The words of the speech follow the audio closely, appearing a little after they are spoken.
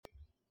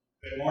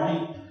Good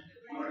morning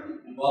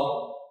and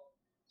welcome.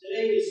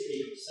 Today is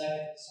the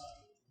second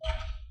Sunday of Lent,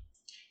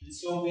 and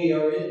so we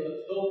are in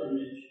the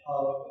pilgrimage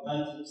of the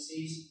Lenten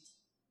season.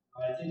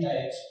 I think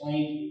I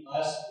explained to you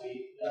last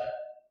week that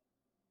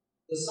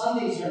the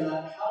Sundays are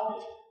not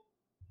counted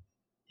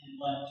in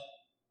Lent,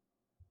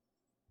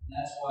 and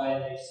that's why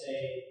they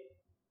say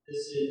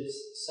this is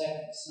the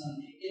second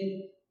Sunday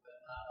in,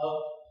 but not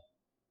of.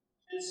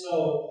 And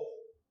so,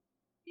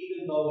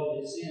 even though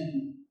it is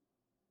in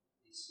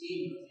the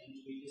scheme of things,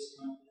 we just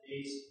count the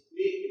days of the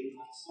week and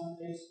not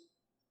Sundays.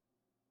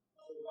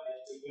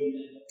 Otherwise, we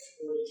wouldn't end up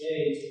with 40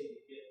 days when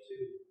we get to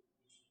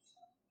Easter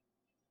Sunday.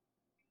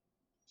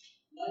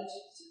 Lent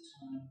is a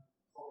time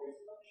for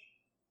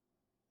reflection,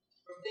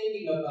 for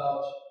thinking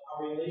about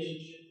our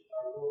relationship with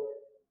our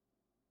Lord,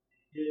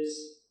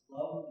 His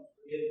love and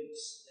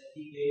forgiveness that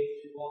He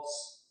gave to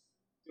us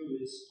through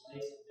His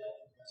life,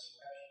 death, and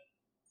resurrection.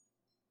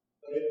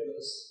 But it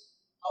was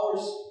our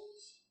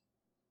sins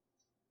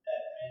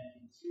that ran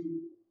Him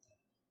through.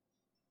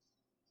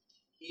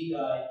 He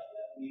died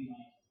that we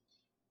might.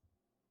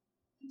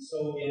 And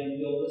so again,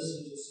 we'll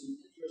listen to some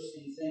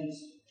interesting things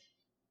today.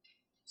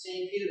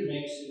 St. Peter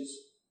makes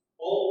his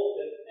bold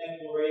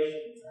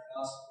declaration in our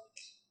Gospels.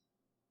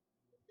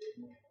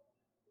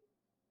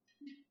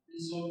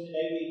 And so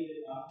today we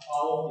did not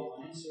follow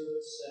the line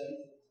service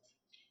setting.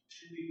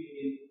 Should we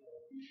begin?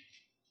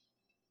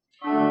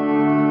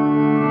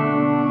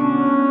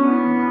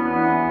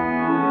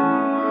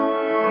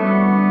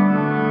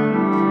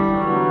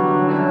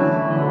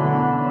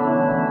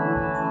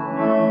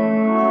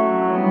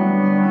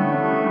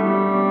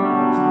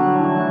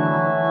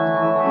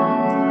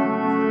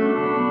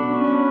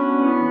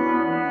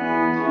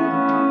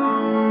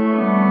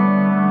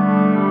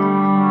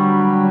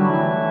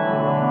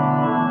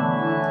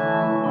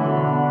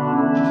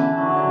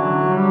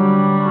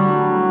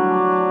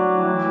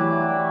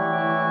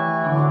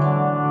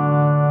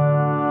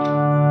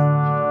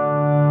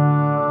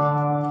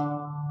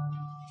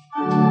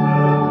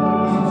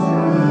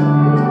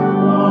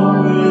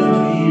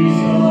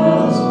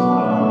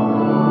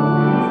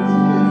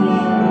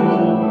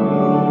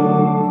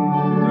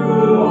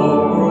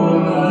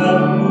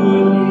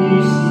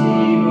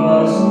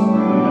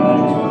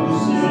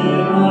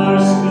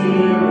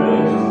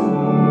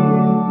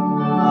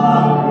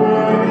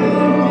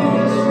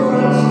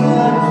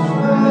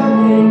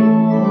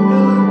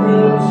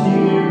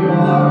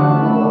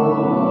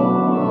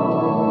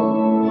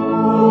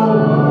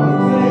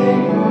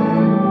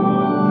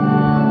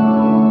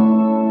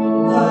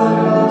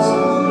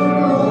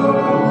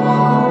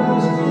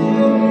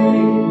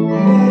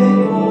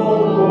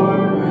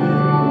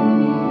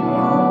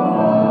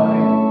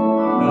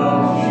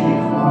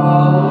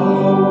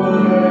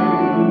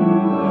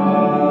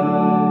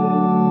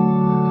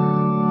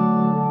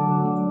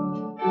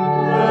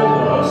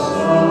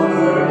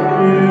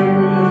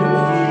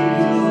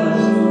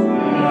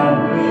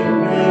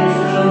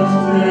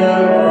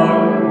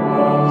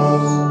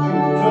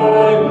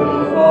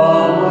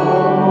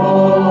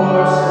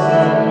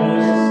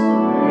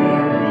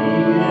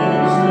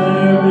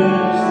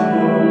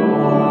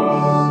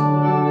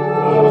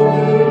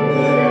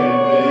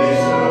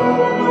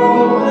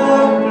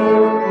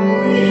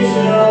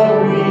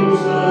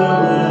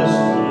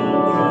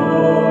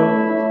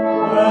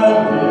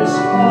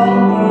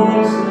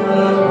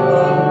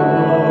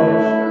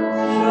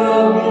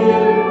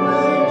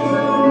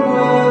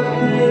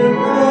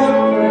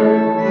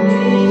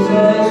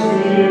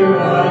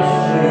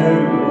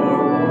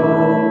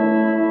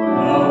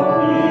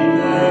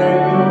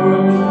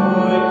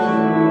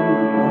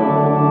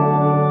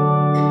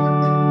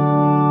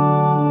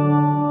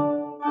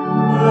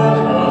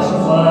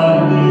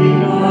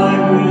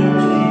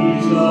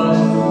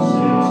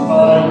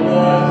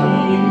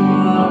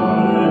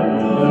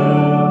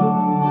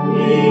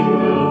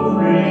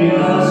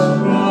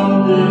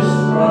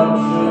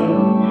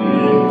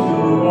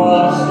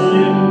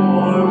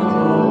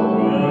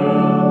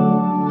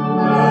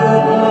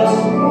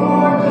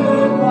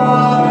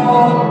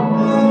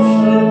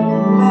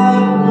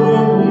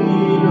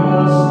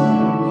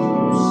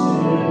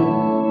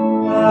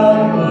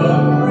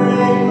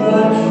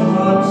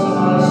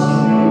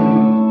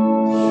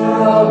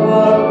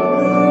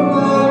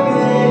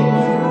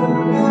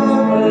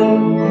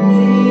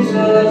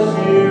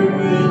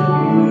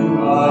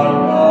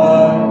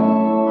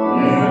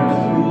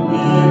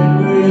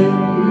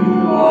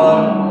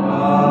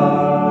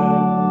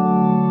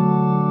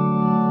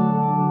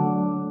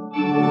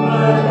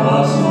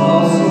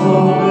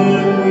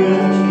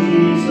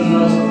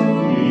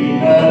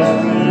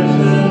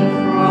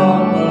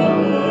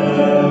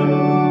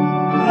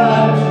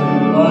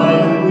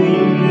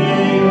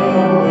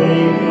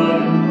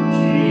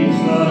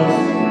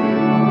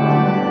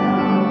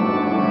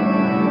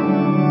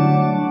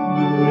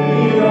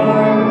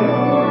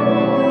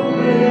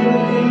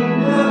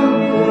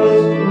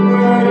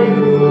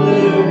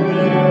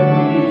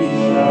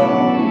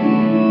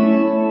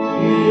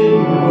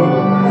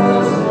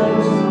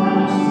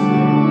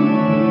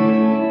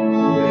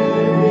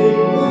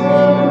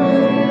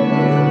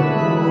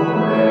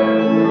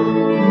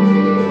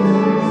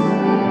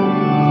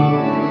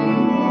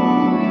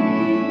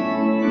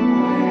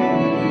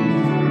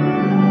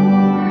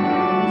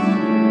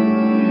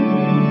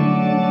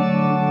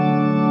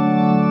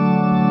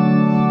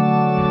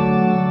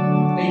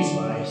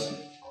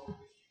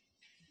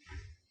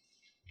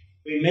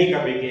 We make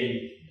our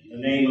beginning in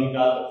the name of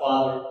God the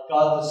Father,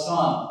 God the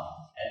Son,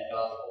 and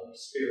God the Holy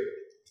Spirit.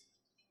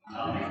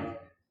 Amen.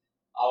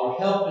 Our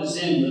help is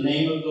in the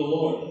name of the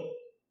Lord.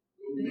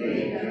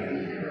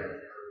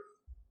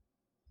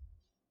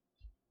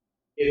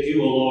 If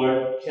you, O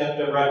Lord, kept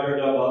a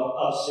record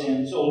of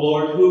sins, O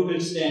Lord, who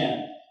could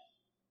stand?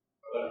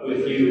 But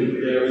with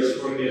you there is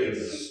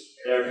forgiveness,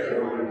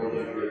 therefore we will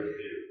never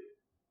do.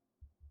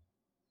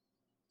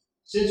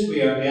 Since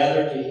we are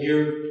gathered to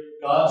hear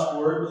God's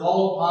word,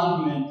 call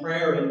upon him in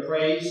prayer and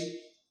praise,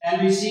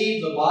 and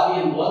receive the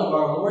body and blood of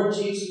our Lord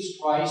Jesus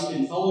Christ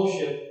in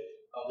fellowship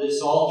of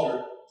this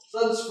altar,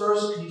 let us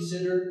first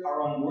consider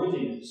our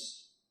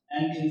unworthiness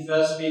and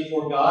confess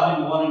before God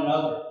and one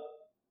another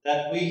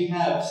that we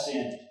have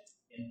sinned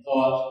in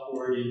thought,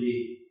 word, and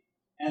deed,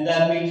 and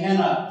that we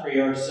cannot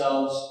free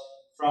ourselves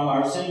from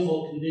our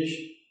sinful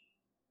condition.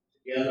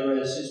 Together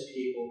as his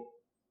people,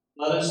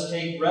 let us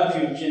take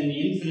refuge in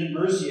the infinite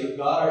mercy of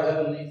God our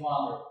Heavenly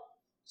Father,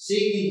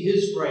 seeking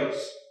his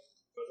grace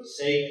for the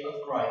sake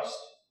of Christ,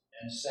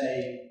 and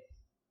say,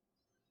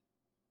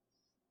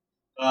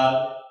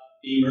 God,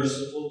 be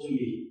merciful to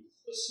me,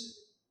 the sinner.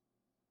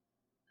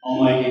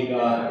 Almighty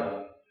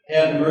God,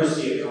 have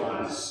mercy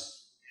upon us.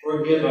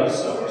 Forgive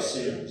us our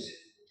sins,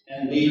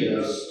 and lead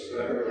us to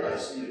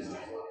everlasting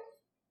life.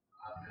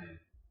 Amen.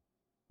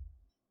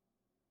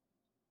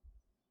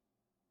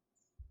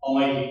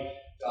 Almighty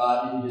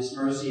God, in his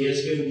mercy,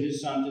 has given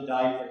his Son to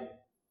die for you,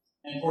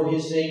 and for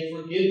his sake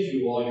forgives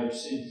you all your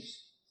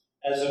sins,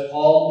 as a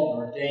called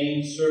and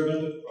ordained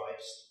servant of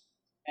Christ.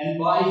 And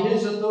by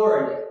his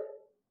authority,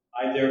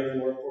 I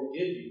therefore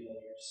forgive you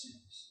all your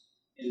sins.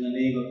 In the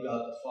name of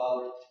God the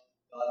Father,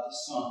 God the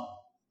Son,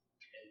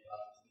 and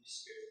God the Holy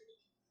Spirit.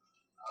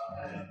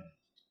 Amen.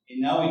 And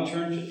now we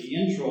turn to the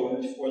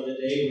intro for the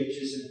day, which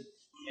is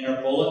in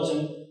our bulletin,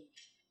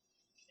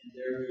 and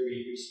there we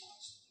read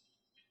responsibly.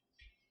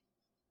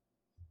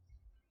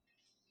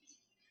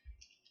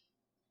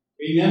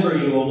 Remember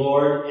you, O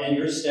Lord, and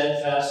your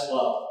steadfast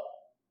love.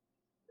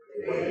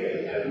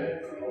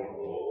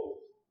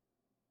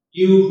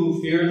 You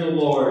who fear the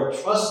Lord,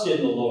 trust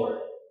in the Lord.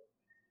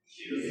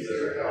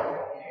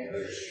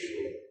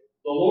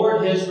 The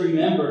Lord has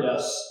remembered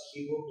us.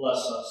 He will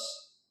bless us.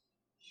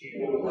 He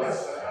will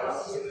bless the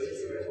house of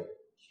Israel.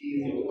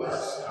 He will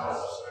bless the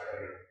house of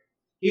Aaron.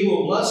 He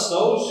will bless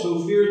those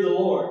who fear the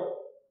Lord,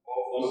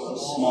 both the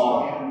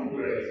small and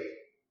great.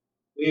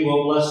 We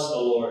will bless the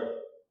Lord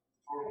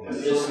from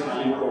this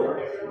time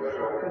forth.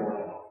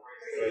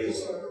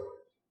 Praise the Lord.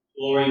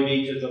 Glory be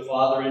to the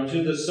Father, and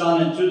to the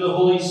Son, and to the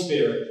Holy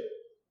Spirit,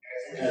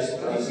 As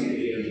it was in the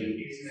beginning,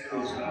 is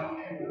now,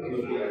 and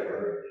will be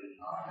ever.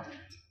 Amen.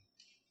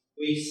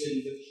 We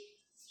sing the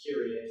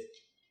Kyrie.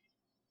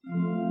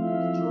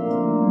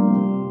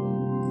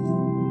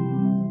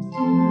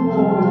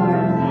 Lord,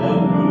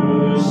 have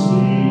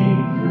mercy.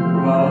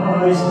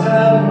 Christ,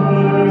 have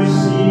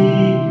mercy.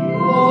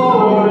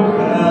 Lord,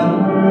 have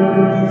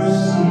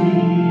mercy.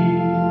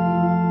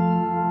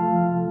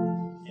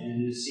 And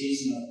in the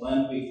season of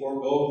Lent, we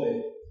forego the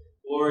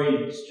glory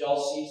and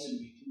excelsis, and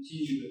we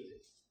continue with the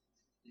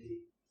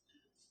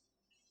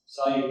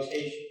salutation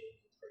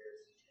and prayer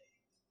today.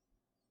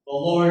 The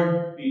Lord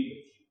be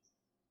with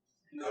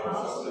you. And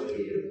also with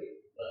you.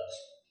 Let us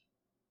pray.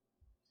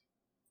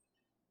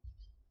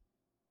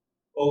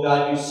 O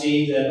God, you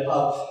see that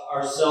of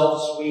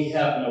ourselves we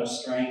have no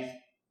strength.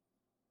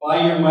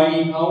 By your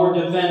mighty power,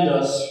 defend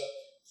us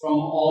from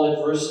all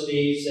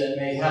adversities that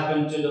may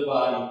happen to the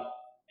body,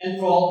 and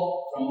from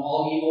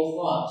all evil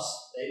thoughts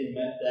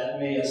that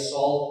may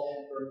assault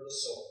and hurt the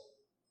soul.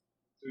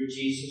 Through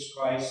Jesus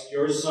Christ,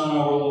 your Son,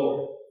 our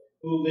Lord,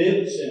 who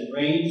lives and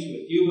reigns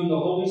with you in the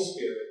Holy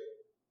Spirit,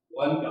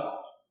 one God,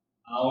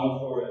 now and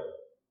forever.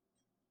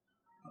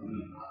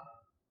 Amen.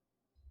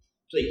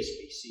 Please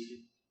be seated.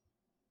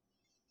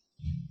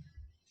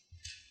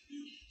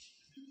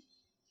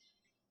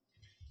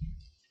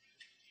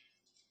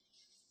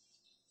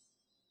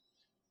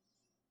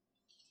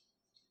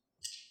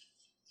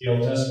 The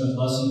Old Testament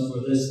lesson for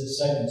this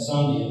second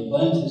Sunday of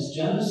Lent is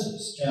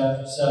Genesis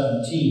chapter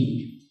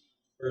 17,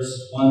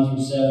 verses 1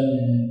 through 7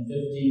 and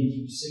 15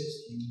 through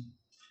 16.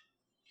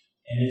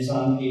 And it's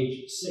on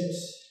page 6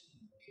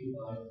 in the Pew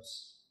Bibles.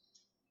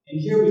 And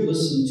here we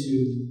listen to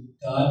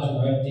God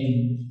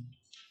directing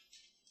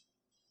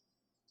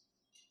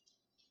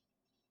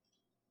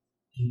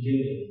and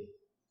giving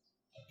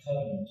a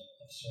covenant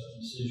of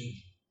circumcision.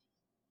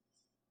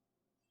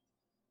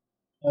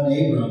 When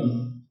Abram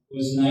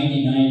was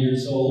 99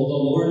 years old,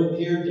 the Lord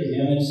appeared to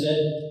him and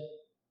said,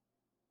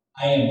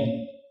 I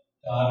am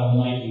God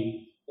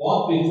Almighty.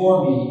 Walk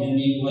before me and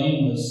be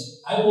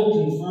blameless. I will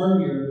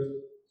confirm your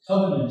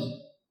covenant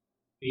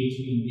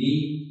between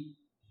me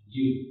and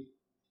you,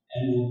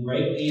 and will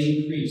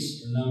greatly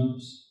increase your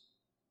numbers.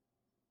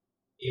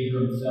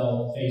 Abram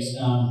fell face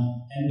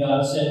down, and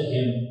God said to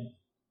him,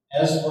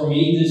 As for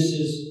me, this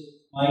is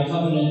my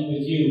covenant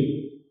with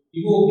you.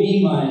 You will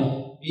be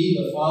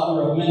the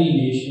father of many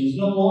nations.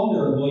 No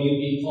longer will you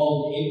be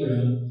called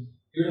Abram.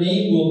 Your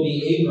name will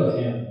be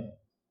Abraham,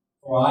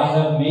 For I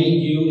have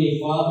made you a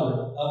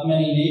father of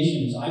many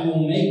nations. I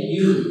will make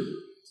you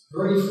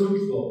very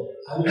fruitful.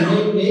 I will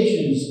make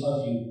nations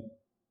of you,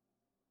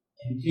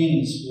 and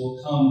kings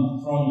will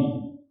come from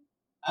you.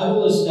 I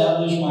will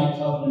establish my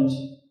covenant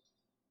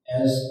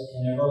as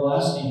an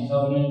everlasting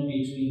covenant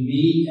between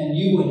me and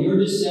you and your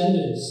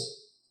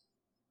descendants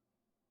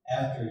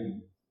after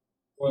you,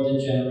 for the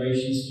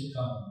generations to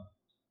come,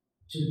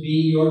 to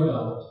be your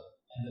God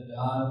and the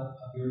God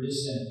of your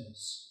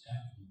descendants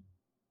after you.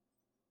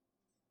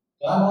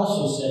 God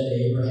also said to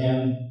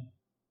Abraham,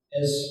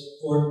 as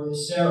for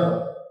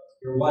Sarah,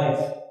 your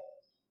wife,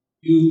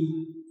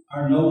 you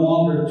are no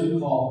longer to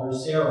call her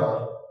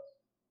Sarai.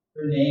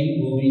 Her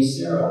name will be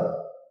Sarah.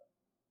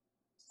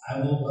 I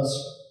will bless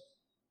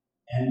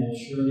her, and will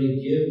surely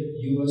give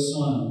you a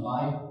son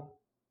by her.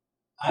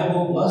 I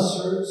will bless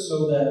her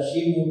so that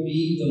she will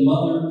be the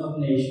mother of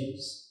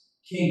nations.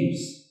 Kings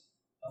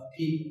of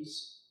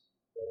peoples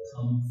will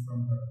come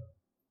from her.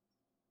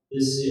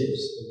 This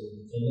is the word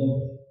of the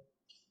Lord.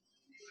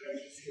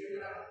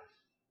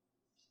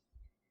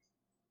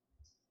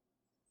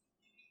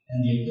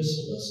 And the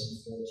epistle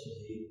lesson for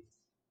today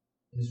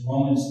is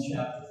Romans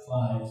chapter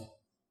 5,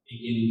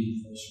 beginning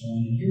in verse 1.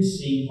 And here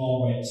St.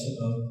 Paul writes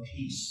about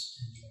peace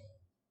and joy.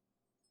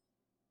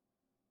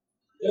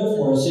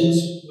 Therefore, since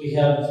we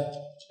have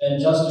been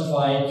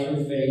justified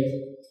through faith,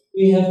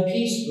 we have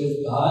peace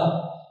with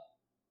God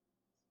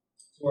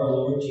through our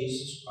Lord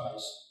Jesus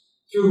Christ,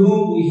 through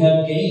whom we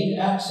have gained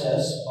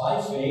access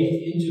by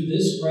faith into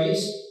this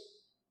grace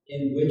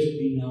in which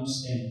we now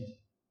stand.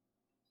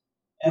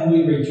 And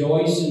we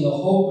rejoice in the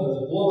hope of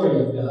the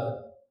glory of God.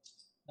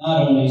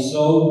 Not only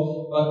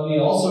so, but we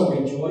also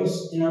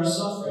rejoice in our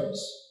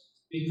sufferings,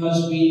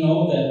 because we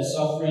know that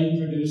suffering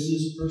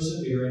produces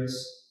perseverance,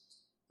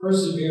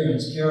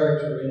 perseverance,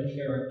 character, and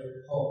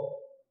character, hope.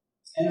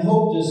 And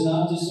hope does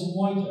not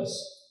disappoint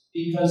us,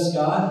 because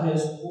God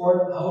has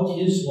poured out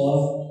his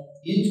love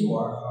into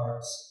our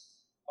hearts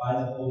by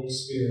the Holy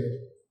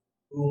Spirit,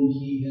 whom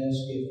he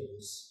has given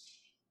us.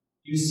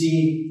 You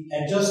see,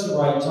 at just the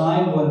right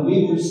time, when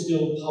we were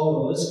still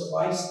powerless,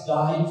 Christ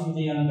died for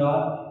the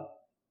ungodly.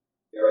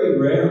 Very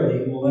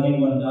rarely will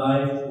anyone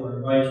die for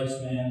a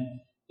righteous man,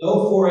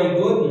 though for a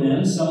good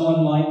man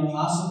someone might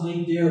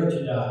possibly dare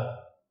to die.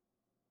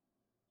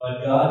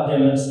 But God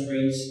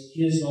demonstrates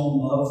his own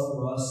love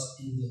for us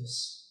in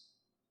this.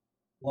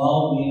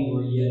 While we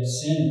were yet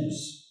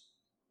sinners,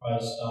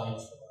 Christ died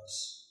for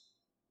us.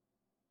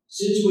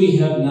 Since we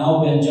have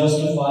now been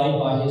justified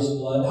by his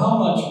blood, how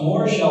much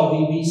more shall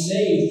we be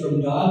saved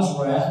from God's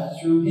wrath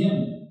through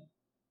him?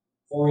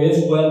 For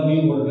if when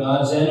we were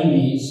God's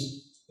enemies,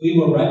 we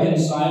were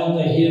reconciled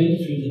to him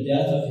through the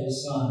death of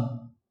his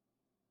Son,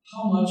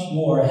 how much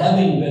more,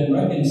 having been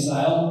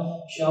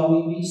reconciled, shall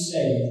we be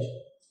saved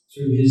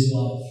through his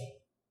life?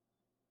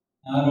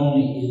 Not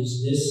only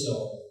is this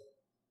so,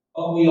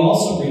 but we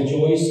also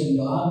rejoice in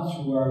God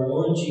through our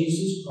Lord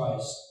Jesus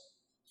Christ,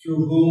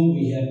 through whom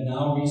we have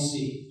now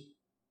received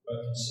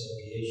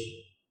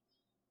reconciliation.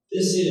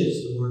 This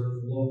is the word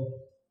of the Lord.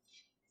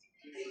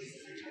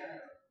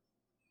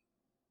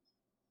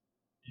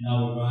 And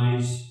now we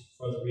rise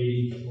for the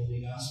reading of the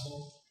Holy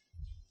Gospel.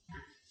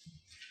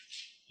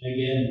 And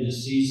again, in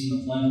this season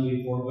of Lent,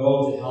 we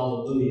forego the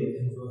Hallelujah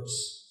in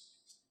verse.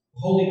 The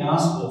Holy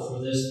Gospel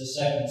for this,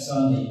 the second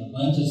Sunday in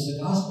Lent, is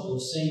the Gospel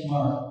of St.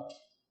 Mark,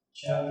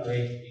 chapter 8,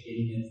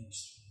 beginning in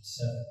verse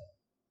 27.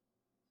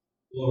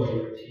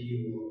 Glory to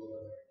you, O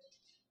Lord.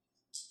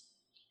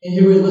 And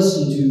here we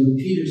listen to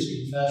Peter's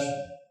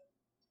confession.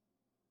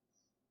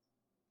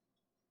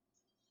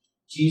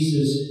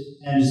 Jesus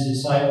and his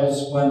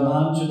disciples went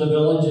on to the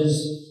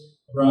villages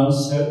around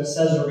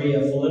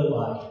Caesarea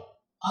Philippi.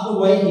 On the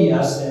way he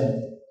asked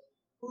them,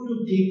 "Who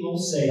do people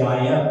say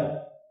I am?"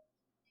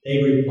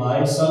 They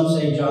replied, "Some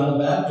say John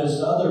the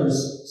Baptist,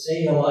 others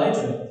say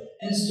Elijah,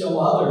 and still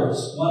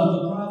others, one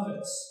of the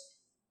prophets."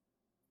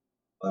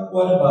 "But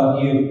what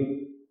about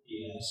you?"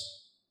 he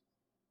asked.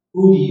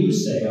 "Who do you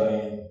say I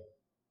am?"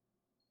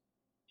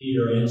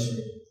 Peter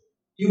answered,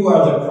 "You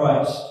are the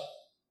Christ."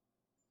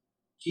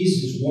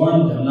 Jesus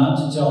warned them not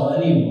to tell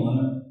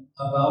anyone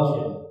about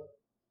him.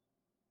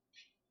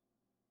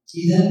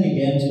 He then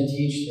began to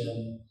teach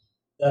them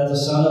that the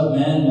Son of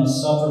Man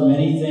must suffer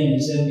many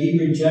things and be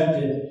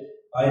rejected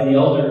by the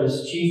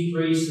elders, chief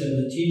priests, and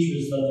the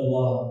teachers of the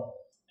law,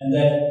 and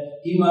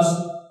that he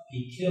must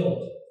be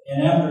killed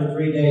and after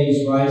 3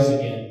 days rise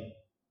again.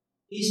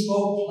 He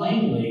spoke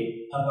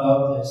plainly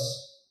about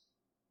this.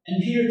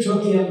 And Peter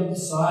took him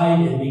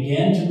aside and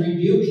began to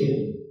rebuke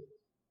him.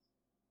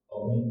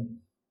 But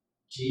when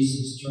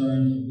Jesus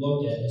turned and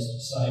looked at his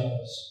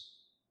disciples,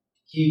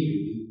 he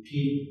rebuked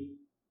Peter.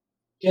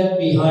 "Get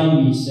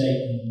behind me,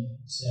 Satan,"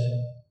 he said.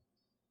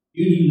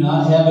 "You do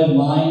not have in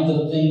mind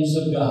the things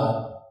of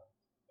God,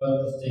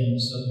 but the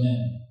things of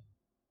men."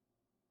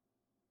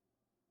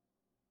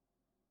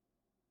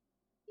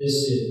 This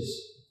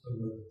is the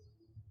word.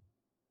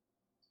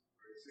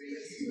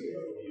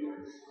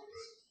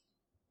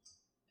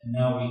 And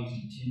now we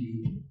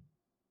continue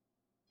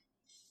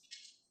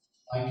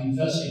by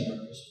confessing our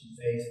Christian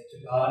faith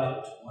to God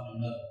and to one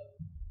another.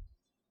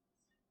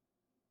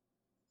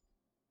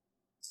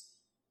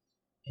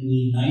 In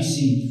the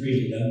Nicene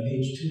Creed on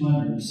page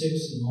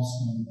 206, and also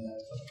in the back,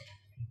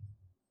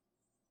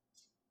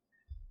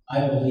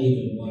 I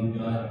believe in one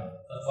God,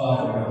 the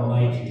Father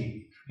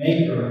Almighty,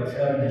 maker of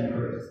heaven and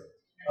earth,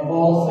 of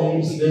all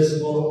things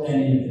visible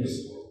and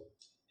invisible,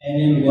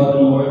 and in one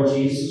Lord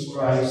Jesus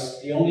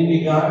Christ, the only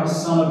begotten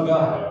Son of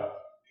God,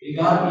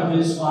 begotten of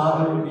his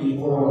Father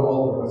before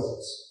all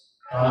worlds,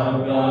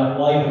 God of God,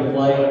 light of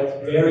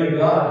light, very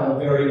God of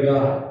very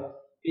God,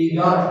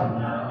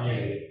 begotten, not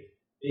made,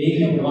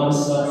 being of one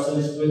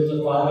substance with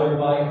the Father,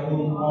 by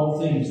whom all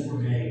things were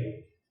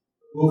made,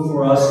 who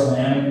for us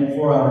man and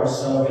for our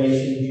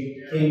salvation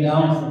came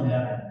down from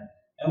heaven,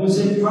 and was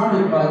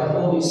incarnate by the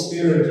Holy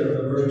Spirit of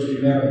the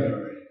Virgin Mary,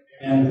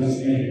 and was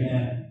made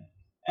man,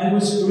 and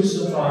was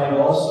crucified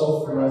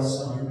also for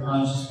us under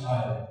Pontius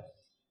Pilate.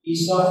 He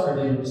suffered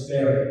and was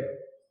buried,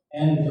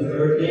 and the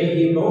third day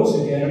he rose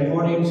again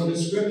according to the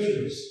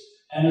Scriptures,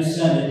 and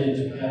ascended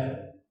into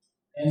heaven,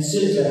 and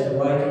sits at the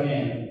right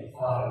hand of the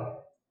Father.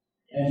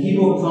 And he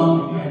will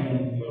come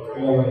again with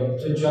glory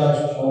to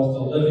judge both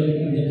the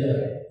living and the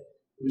dead,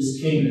 whose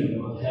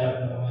kingdom will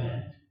have no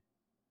end.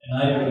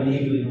 And I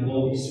believe in the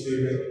Holy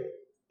Spirit,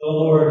 the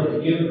Lord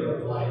and giver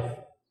of life,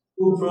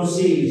 who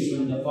proceeds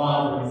from the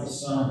Father and the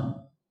Son,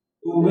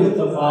 who with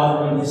the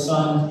Father and the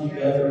Son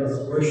together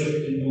are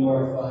worshipped and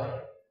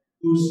glorified,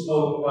 who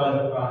spoke by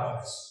the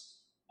prophets.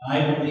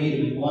 I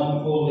believe in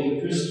one holy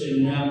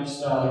Christian and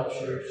apostolic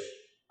church.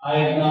 I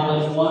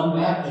acknowledge one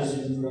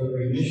baptism for the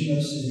remission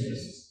of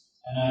sins,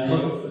 and I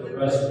look for the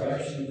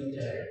resurrection of the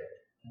dead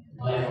and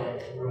the life of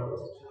the world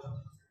to come.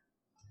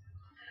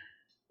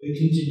 We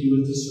continue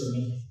with the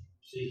sermon.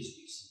 Please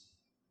be seated.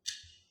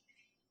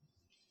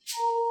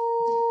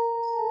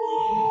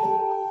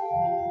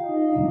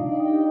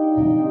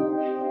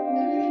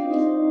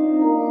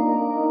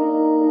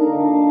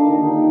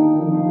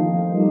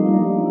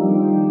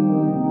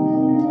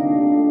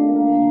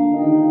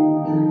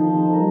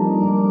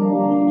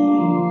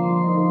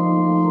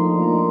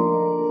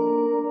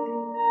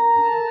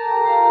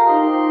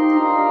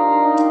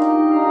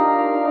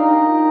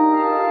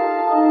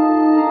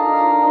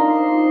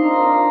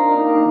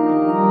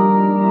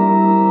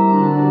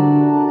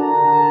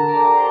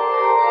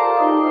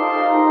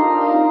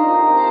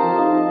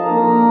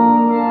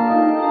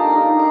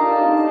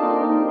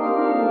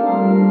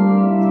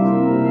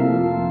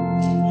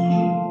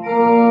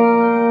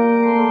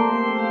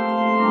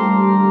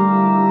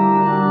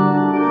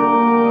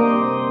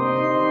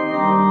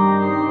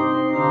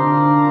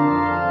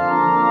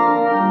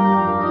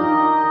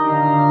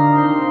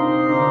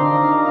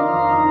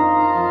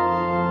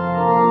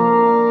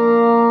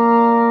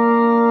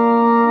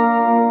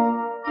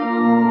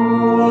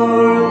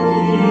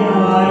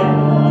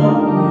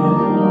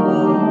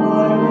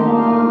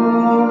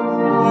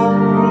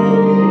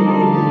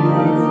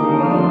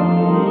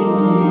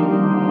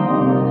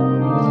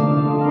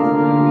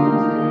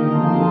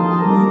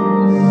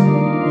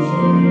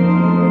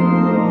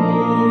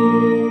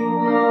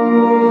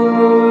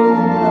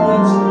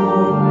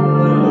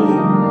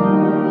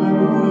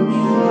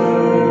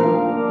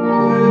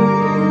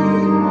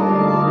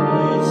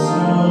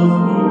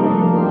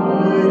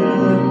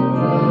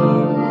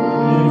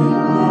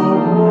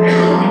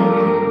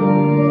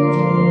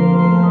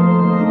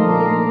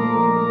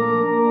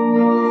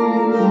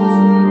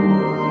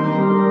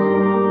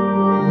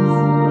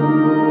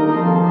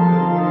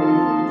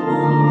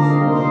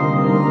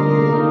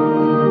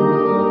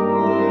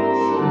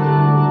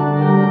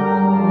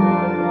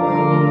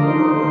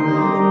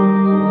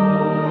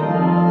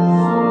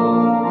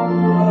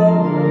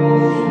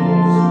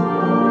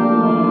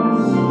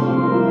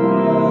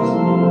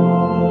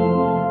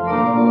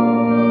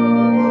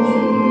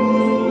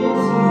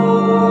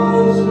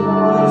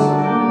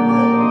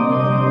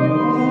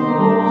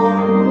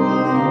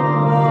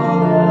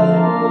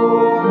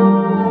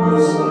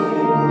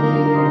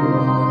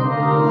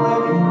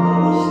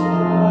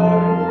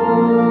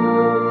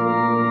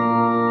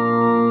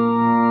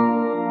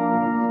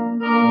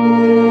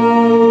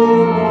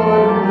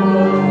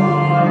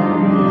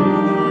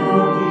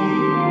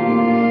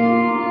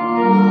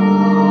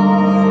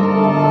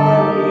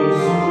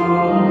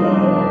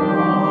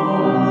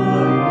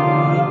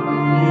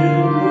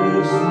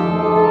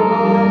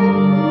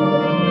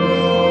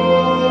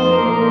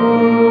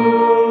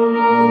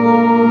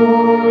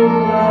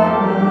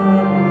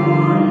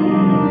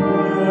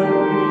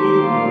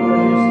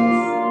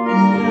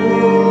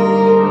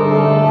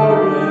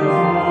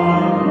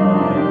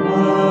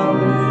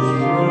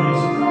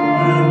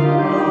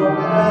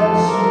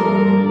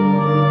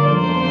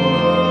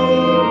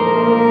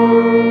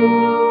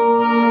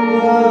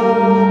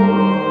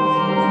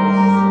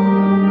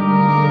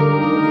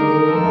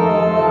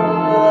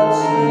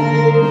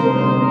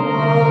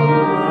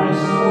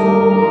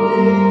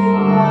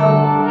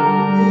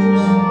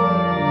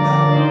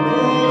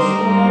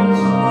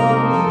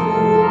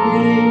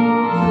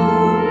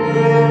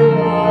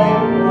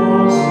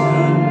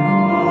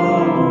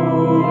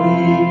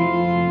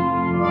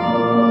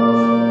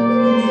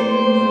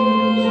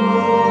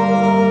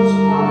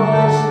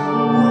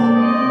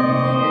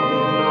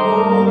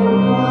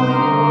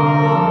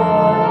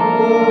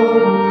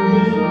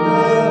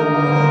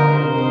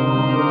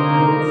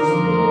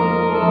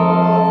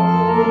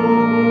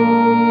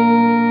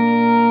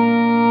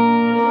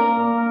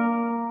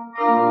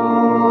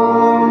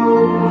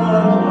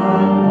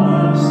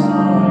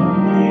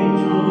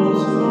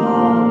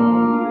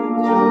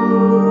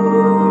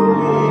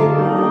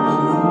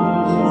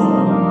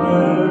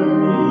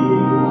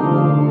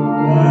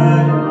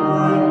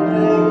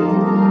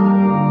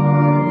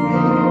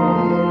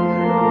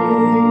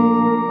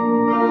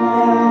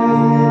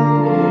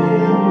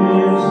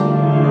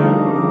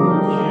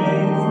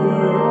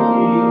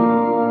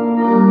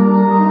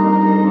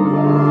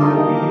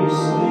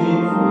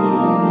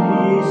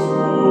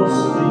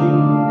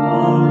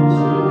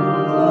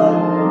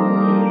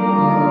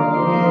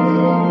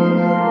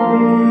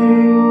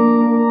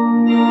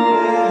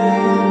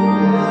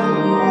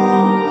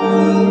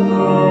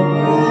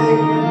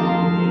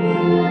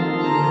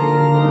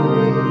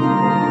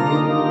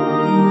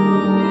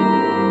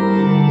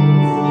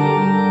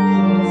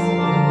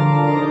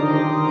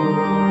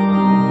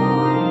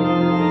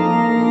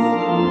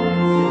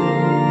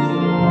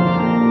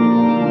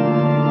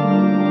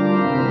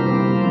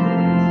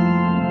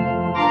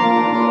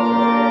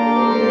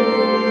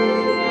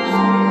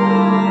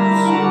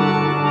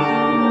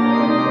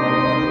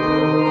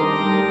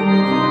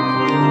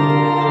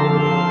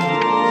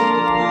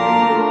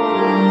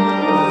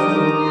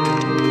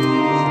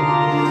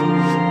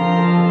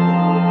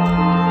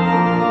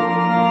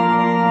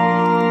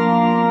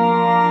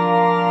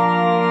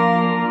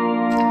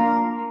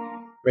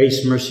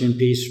 Grace, mercy, and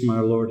peace from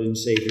our Lord and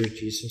Savior,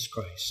 Jesus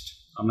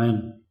Christ.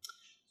 Amen.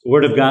 The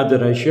word of God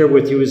that I share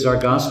with you is our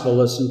gospel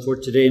lesson for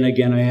today, and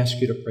again I ask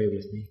you to pray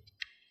with me.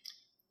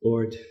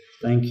 Lord,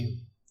 thank you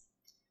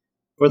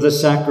for the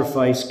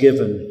sacrifice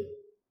given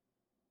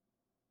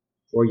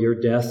for your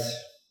death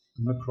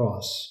on the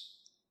cross,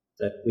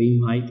 that we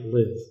might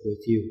live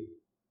with you,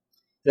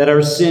 that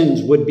our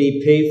sins would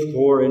be paid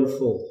for in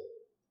full,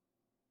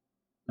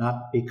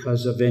 not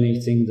because of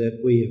anything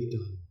that we have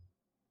done,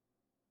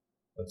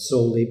 but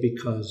solely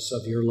because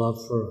of your love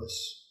for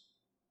us.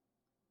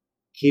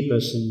 Keep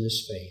us in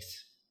this faith.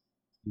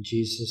 In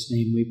Jesus'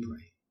 name we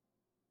pray.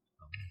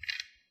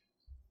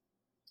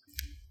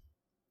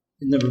 Amen.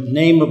 In the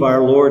name of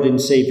our Lord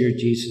and Savior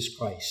Jesus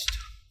Christ.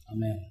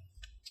 Amen.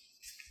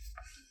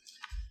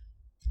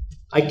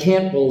 I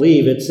can't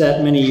believe it's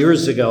that many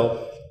years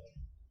ago.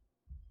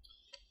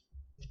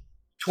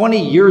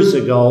 20 years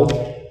ago,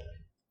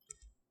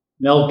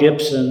 Mel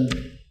Gibson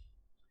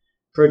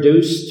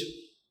produced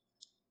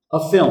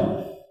a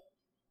film,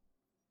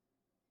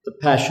 The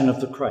Passion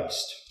of the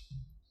Christ.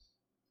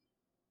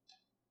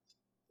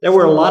 There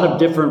were a lot of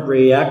different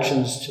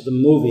reactions to the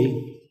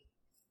movie.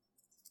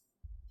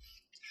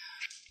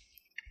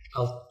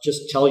 I'll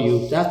just tell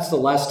you, that's the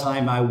last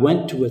time I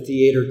went to a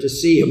theater to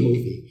see a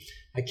movie.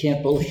 I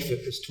can't believe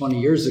it was 20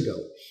 years ago,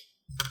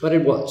 but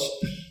it was.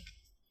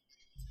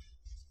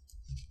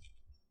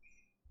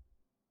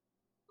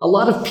 A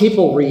lot of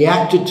people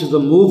reacted to the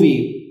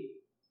movie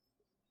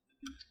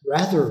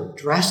rather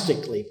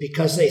drastically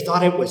because they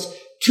thought it was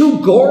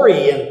too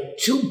gory and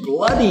too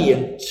bloody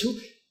and too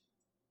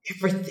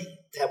everything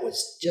that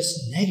was just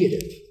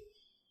negative.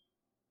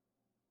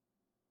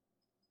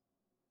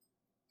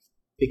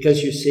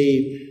 Because you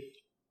see,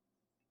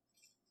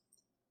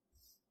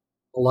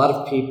 a lot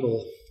of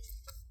people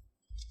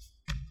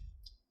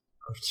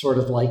are sort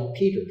of like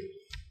Peter.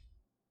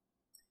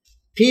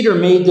 Peter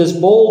made this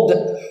bold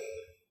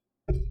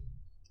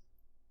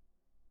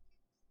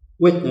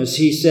witness.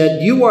 He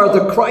said, "You are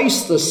the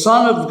Christ, the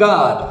Son of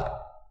God."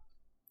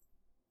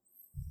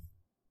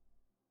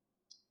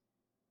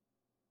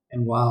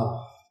 And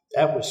wow,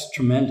 that was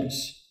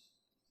tremendous.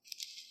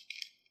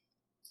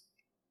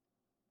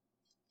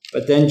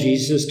 But then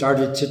Jesus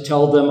started to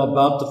tell them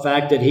about the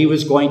fact that he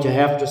was going to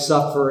have to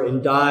suffer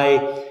and die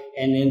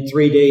and in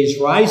 3 days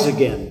rise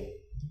again.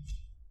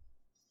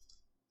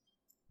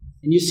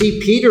 And you see,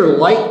 Peter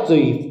liked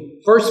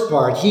the first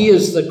part. He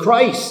is the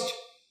Christ.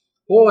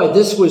 Boy,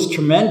 this was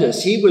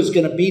tremendous. He was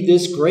going to be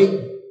this great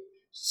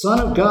Son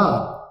of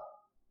God.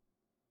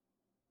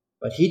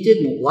 But he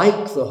didn't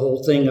like the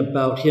whole thing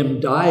about him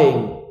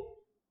dying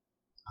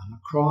on the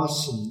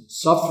cross and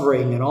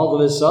suffering and all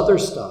of this other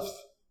stuff.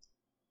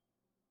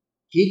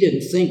 He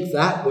didn't think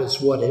that was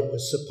what it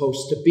was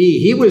supposed to be.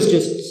 He was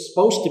just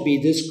supposed to be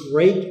this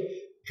great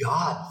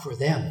God for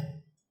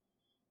them.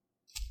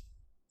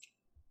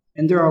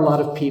 And there are a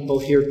lot of people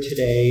here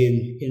today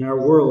and in our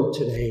world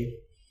today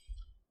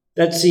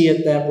that see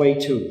it that way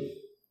too.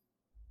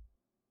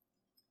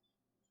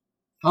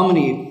 How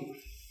many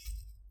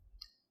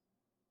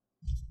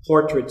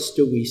portraits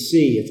do we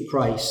see of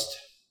Christ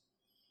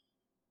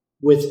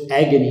with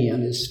agony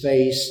on his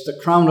face, the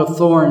crown of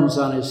thorns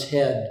on his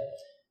head,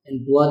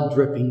 and blood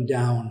dripping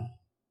down?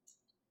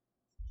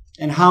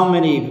 And how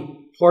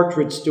many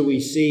portraits do we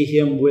see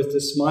him with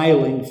a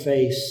smiling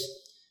face,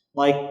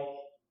 like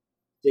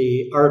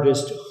the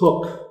artist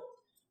Hook,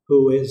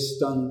 who has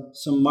done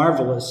some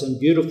marvelous and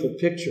beautiful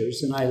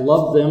pictures, and I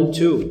love them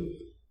too.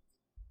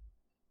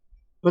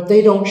 But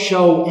they don't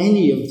show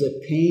any of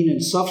the pain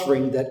and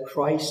suffering that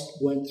Christ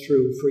went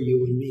through for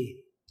you and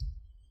me.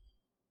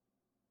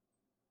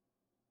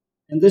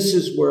 And this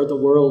is where the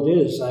world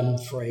is, I'm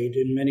afraid,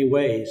 in many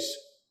ways.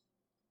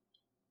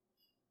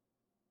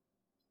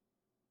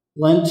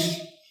 Lent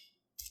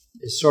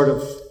is sort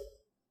of,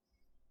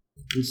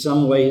 in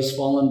some ways,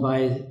 fallen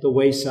by the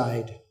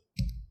wayside.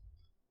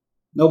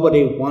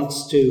 Nobody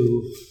wants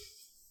to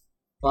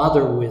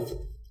bother with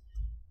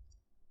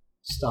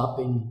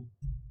stopping,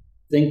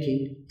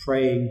 thinking,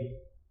 praying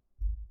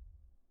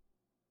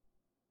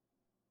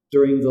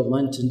during the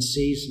Lenten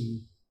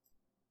season,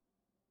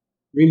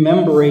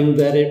 remembering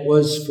that it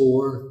was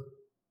for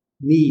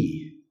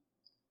me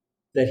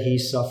that he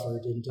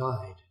suffered and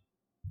died.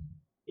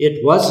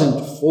 It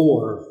wasn't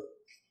for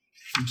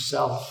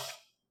himself.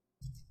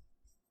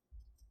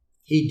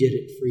 He did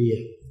it for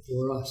you,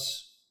 for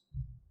us,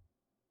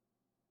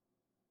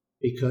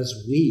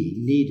 because we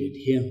needed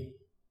him.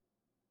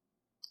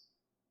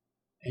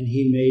 And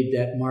he made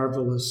that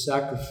marvelous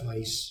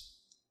sacrifice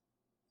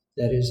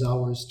that is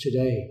ours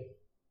today.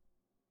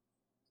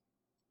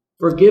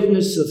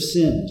 Forgiveness of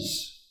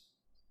sins.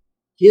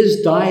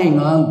 His dying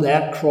on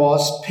that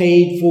cross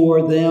paid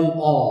for them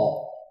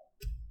all.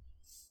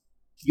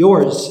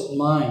 Yours and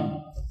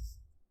mine.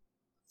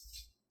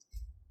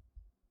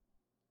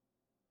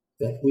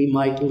 That we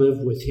might live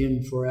with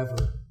him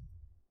forever.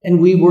 And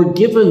we were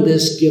given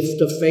this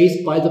gift of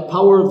faith by the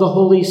power of the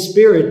Holy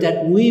Spirit,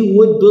 that we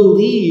would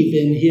believe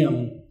in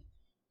him,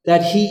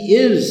 that he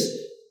is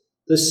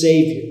the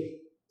Savior,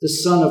 the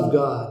Son of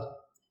God,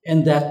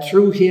 and that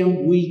through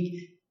him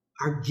we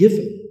are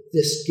given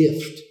this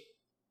gift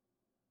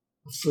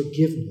of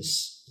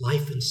forgiveness,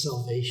 life, and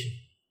salvation.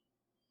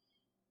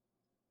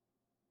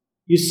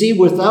 You see,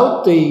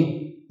 without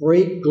the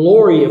great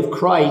glory of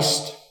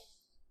Christ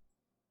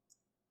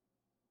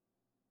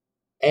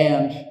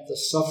and the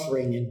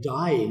suffering and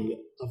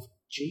dying of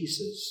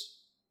Jesus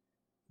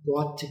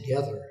brought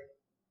together,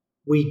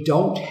 we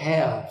don't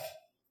have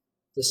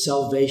the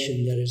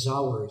salvation that is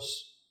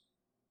ours.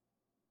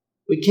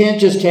 We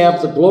can't just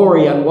have the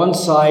glory on one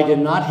side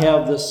and not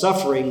have the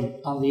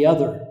suffering on the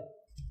other.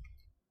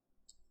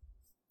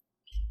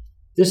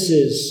 This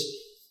is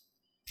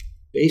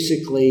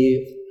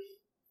basically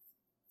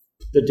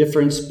the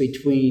difference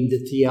between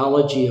the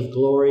theology of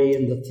glory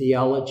and the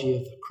theology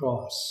of the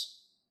cross.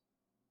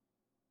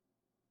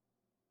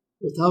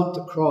 Without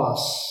the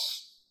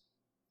cross,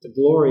 the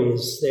glory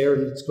is there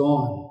and it's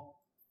gone.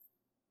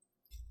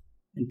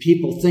 And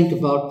people think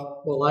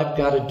about, well, I've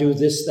got to do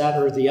this,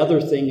 that, or the other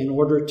thing in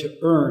order to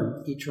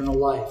earn eternal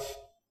life.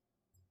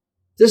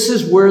 This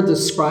is where the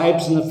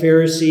scribes and the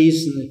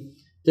Pharisees and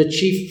the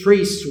chief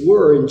priests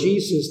were in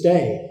Jesus'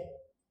 day.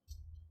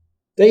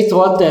 They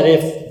thought that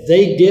if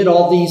they did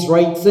all these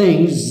right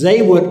things,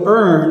 they would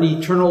earn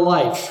eternal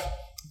life.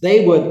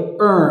 They would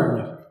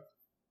earn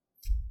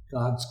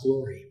God's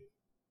glory.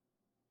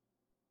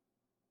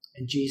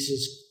 And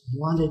Jesus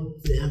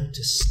wanted them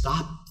to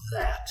stop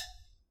that,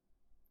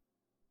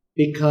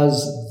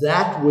 because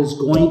that was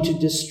going to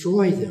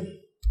destroy them.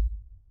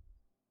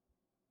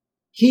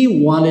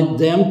 He wanted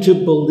them to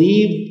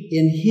believe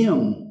in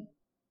him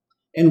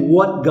and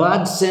what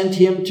God sent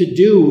him to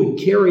do and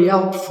carry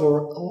out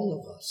for all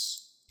of us.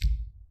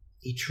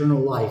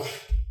 Eternal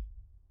life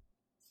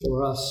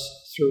for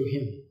us through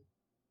him.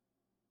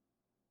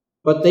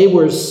 But they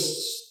were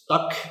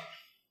stuck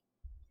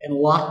and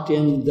locked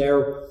in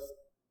their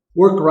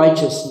work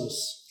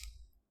righteousness.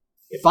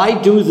 If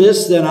I do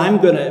this, then I'm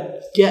going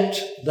to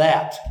get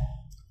that.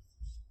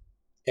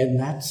 And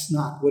that's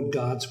not what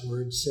God's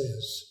word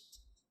says.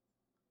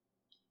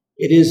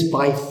 It is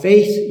by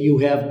faith you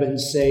have been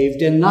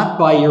saved, and not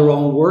by your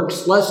own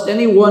works, lest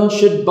anyone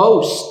should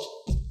boast.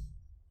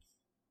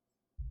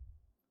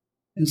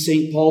 And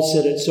St. Paul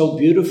said it so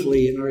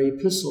beautifully in our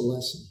epistle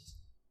lesson.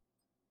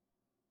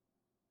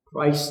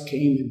 Christ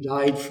came and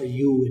died for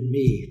you and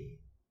me,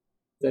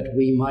 that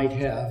we might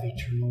have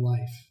eternal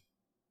life.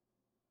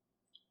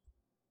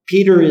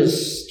 Peter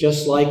is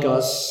just like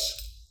us,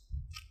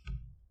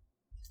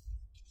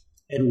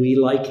 and we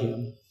like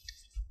him.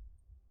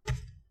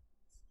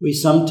 We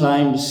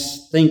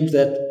sometimes think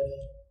that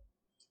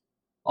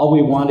all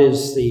we want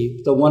is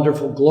the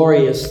wonderful,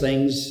 glorious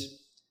things,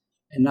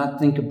 and not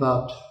think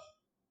about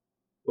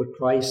what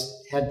Christ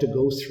had to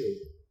go through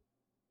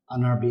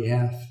on our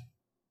behalf.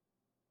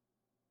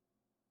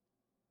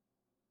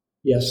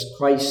 Yes,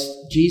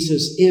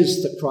 Jesus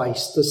is the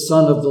Christ, the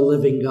Son of the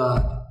living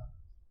God.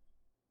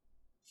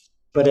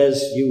 But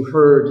as you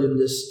heard in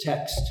this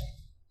text,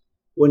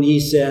 when he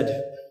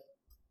started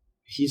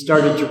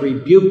to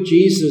rebuke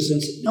Jesus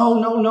and said,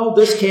 no,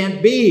 this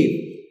can't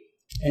be.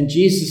 And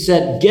Jesus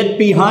said, get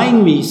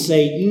behind me,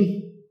 Satan.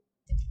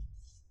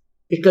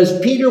 Because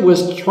Peter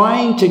was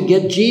trying to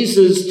get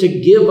Jesus to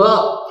give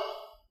up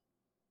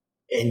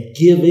and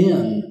give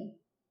in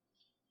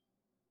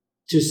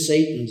to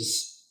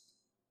Satan's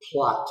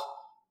plot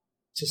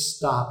to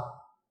stop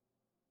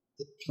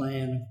the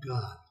plan of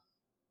God.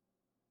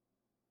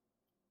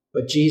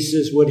 But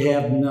Jesus would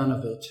have none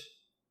of it,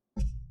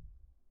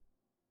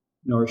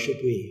 nor should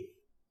we.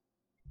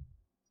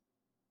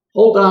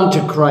 Hold on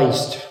to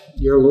Christ,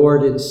 your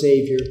Lord and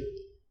Savior.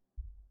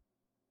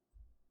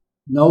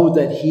 Know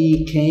that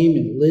he came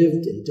and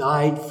lived and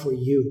died for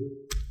you,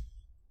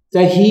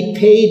 that he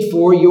paid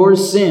for your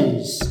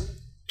sins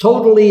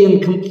totally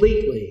and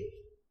completely,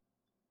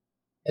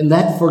 and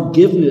that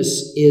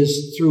forgiveness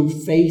is through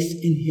faith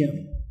in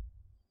him.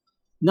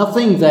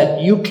 Nothing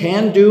that you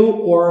can do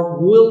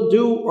or will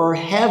do or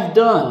have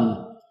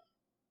done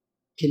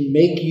can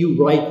make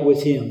you right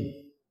with him.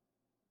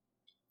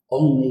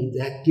 Only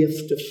that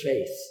gift of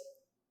faith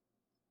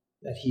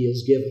that he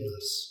has given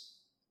us.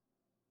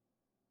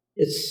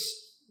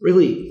 It's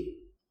really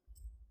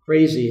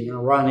crazy and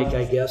ironic,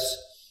 I guess.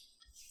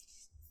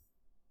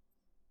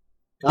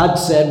 God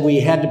said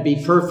we had to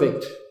be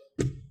perfect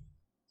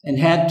and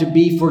had to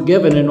be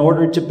forgiven in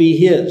order to be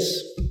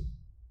his.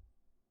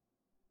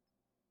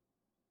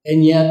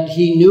 And yet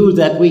he knew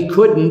that we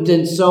couldn't,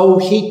 and so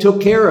he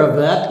took care of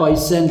that by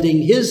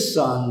sending his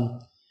Son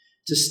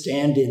to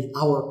stand in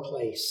our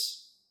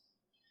place,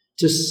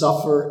 to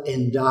suffer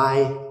and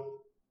die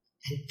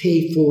and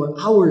pay for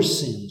our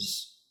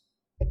sins.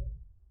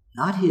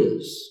 Not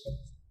his.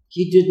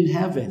 He didn't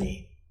have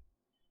any.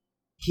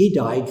 He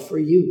died for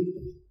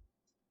you.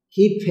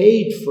 He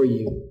paid for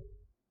you.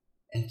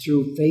 And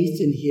through faith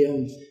in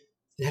him,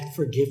 that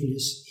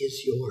forgiveness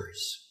is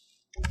yours.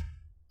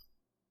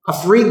 A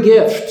free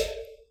gift.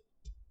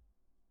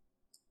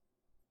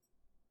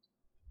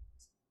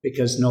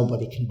 Because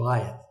nobody can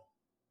buy it.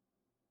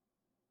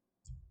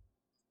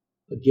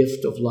 a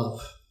gift of love,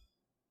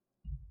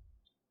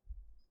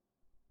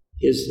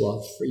 his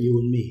love for you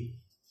and me.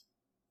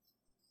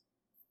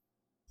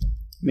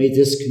 May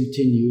this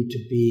continue to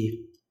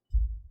be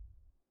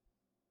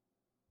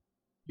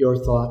your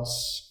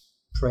thoughts,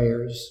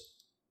 prayers,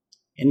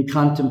 and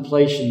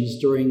contemplations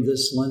during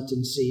this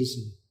Lenten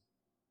season,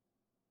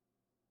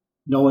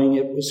 knowing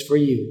it was for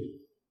you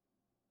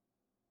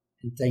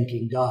and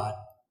thanking God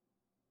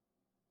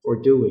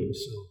for doing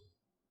so.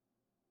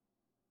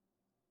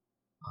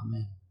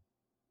 Amen.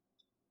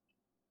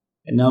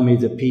 And now may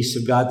the peace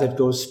of God that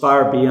goes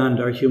far beyond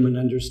our human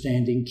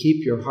understanding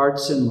keep your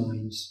hearts and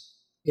minds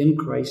in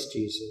Christ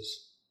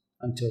Jesus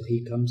until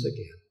he comes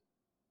again.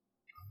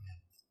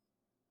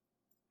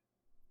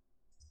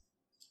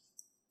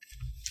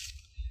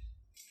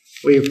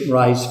 Amen. We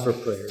rise for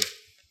prayer.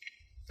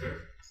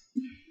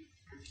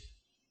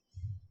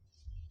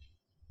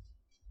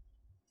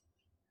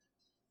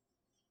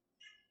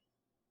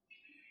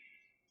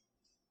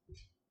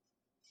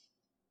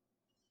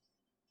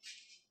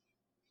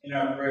 In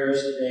our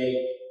prayers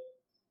today,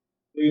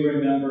 we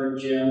remember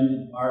Jim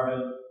and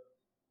Marvin,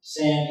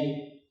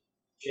 Sandy,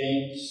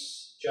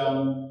 James,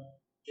 Joan,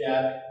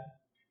 Jack,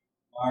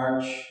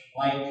 Marge,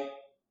 Mike,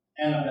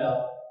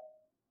 Annabelle,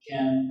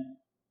 Ken,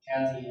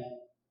 Kathy Ann,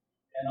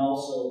 and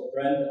also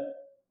Brenda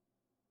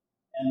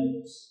and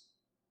Liz,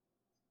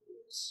 who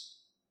is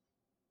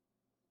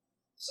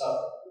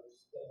suffering with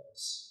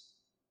illness.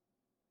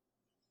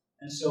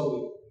 And so we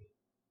pray.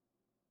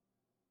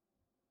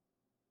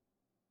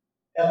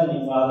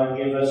 Heavenly Father,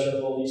 give us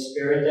your Holy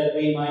Spirit that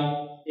we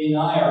might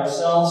deny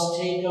ourselves,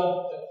 take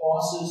up the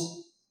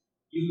crosses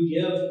you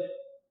give,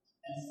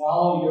 and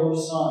follow your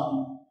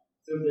Son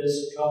through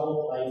this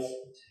troubled life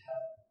into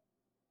heaven.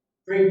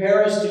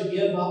 Prepare us to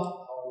give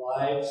up our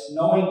lives,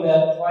 knowing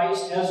that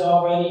Christ has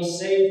already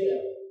saved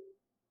them.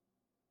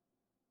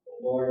 O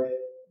Lord,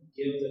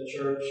 give the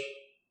Church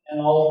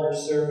and all her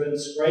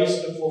servants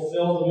grace to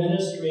fulfill the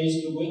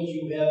ministries to which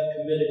you have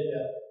committed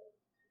them.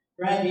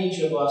 Grant each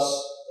of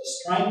us the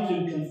strength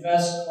to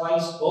confess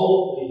Christ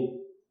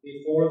boldly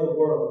before the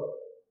world.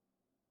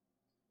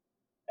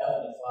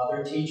 Heavenly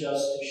Father, teach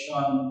us to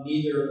shun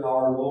neither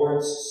our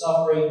Lord's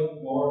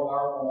suffering nor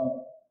our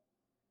own.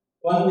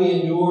 When we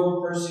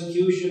endure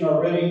persecution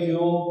or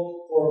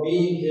ridicule for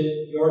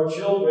being your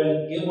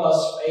children, give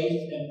us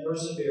faith and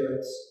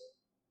perseverance.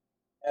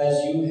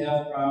 As you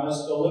have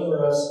promised,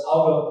 deliver us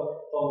out of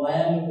the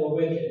land of the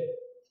wicked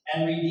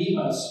and redeem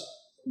us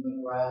from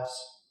the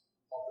grasp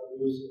of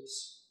the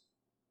ruthless.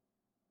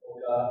 O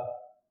God,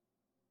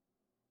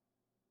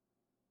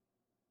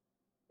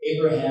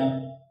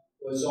 Abraham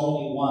was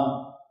only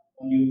one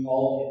when you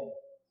called him,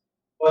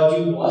 but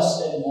you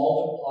blessed and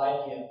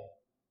multiplied him.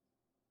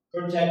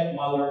 Protect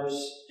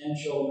mothers and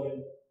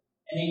children,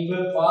 and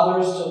equip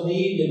fathers to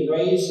lead and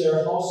raise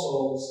their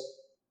households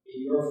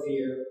in your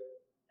fear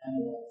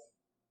and love.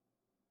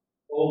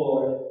 O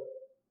Lord,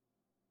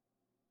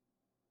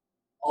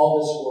 all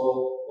this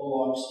world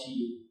belongs to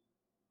you.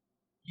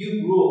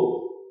 You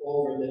rule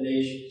over the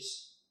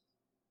nations.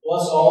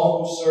 Bless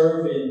all who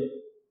serve in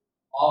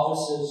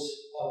offices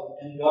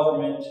in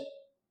government,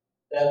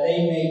 that they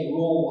may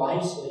rule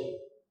wisely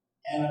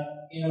and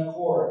in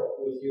accord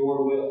with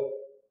your will.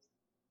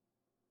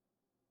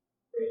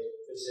 Great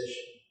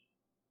Physician,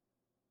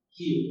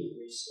 heal and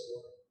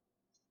restore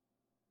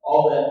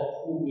all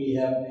that who we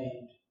have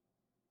named.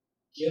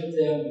 Give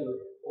them your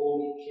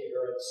holy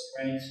care and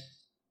strength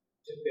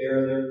to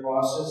bear their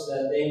crosses,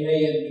 that they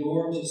may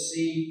endure to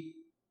see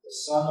the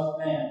Son of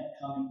Man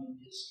coming in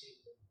his kingdom.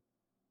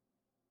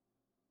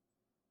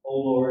 O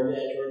Lord,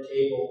 at your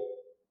table,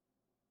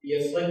 the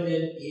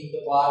afflicted eat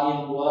the body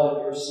and blood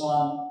of your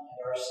Son and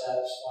are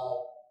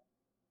satisfied.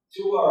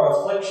 Through our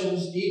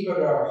afflictions,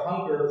 deepen our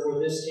hunger for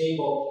this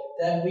table,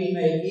 that we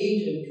may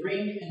eat and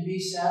drink and be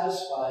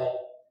satisfied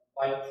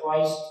by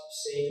Christ's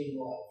saving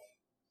life.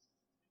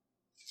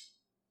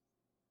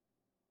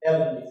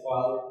 Heavenly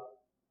Father,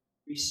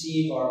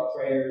 receive our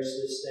prayers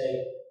this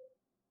day.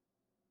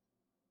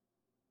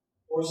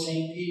 For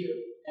St. Peter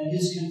and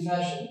his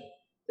confession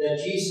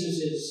that Jesus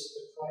is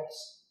the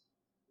Christ,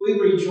 we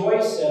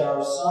rejoice that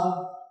our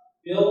Son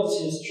builds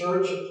his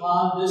church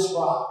upon this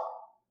rock,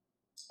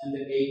 and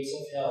the gates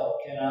of hell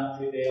cannot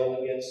prevail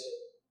against it.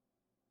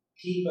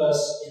 Keep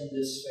us in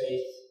this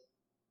faith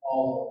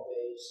all our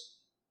days.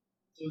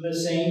 Through the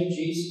same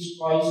Jesus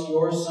Christ,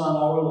 your Son,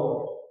 our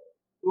Lord,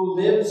 who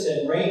lives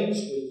and reigns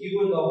with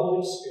you in the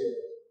Holy Spirit,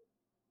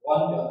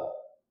 one God,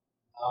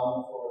 now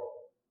and forever.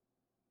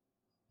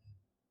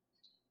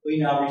 We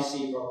now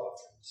receive our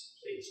offerings.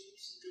 Please be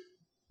seated.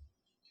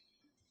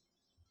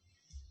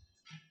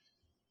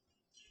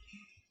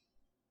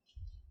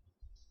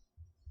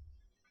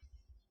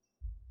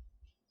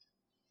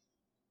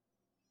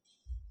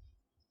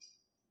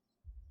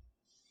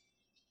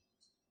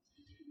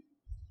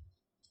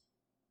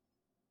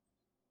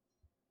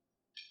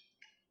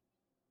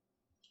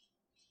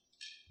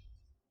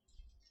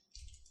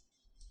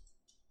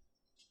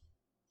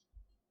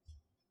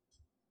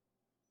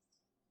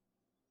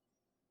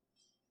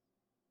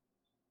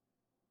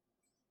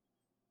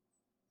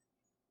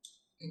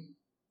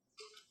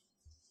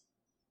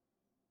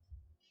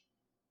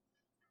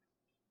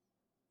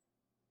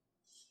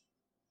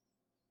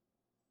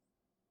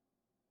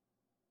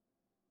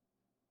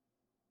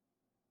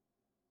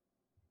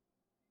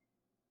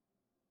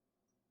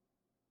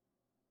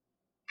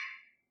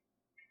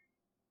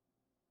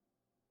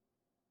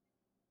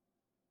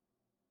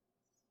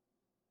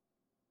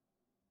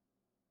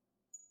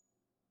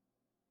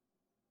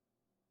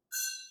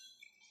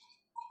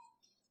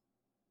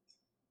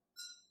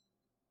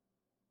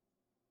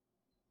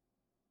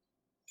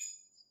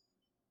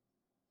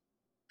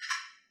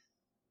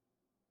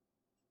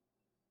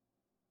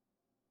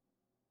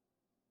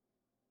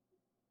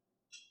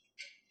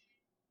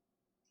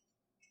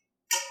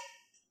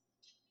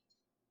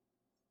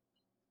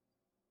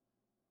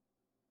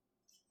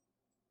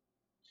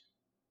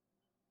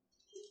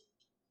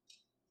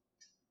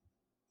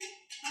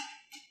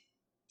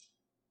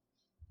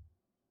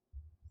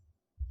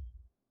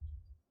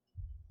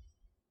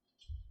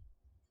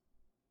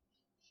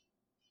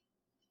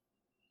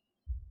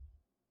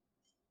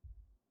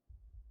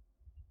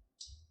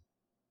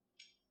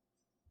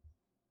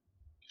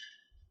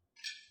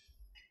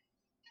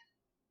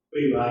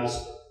 We rise.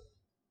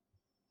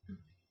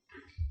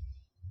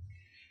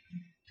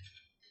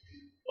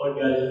 Lord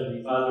God,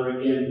 Heavenly Father,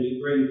 again we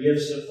bring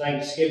gifts of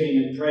thanksgiving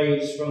and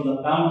praise from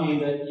the bounty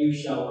that you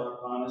shower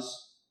upon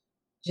us.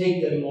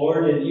 Take them,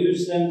 Lord, and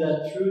use them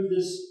that through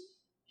this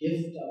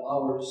gift of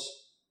ours,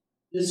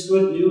 this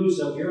good news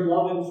of your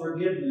love and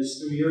forgiveness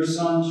through your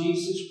Son,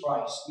 Jesus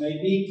Christ, may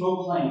be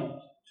proclaimed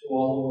to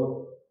all the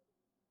world.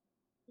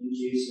 In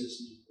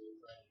Jesus' name we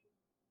pray.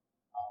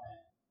 Amen.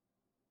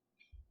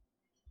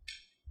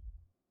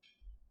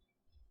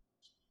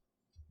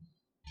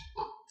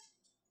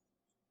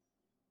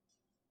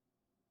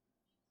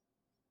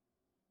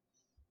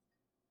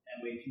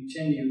 And we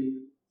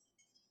continue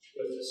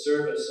with the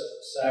service of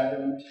the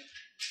sacrament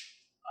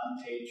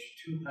on page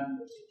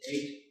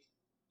 208.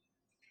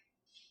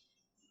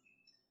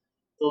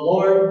 The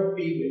Lord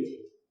be with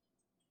you.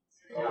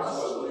 And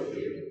also with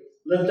you.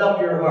 Lift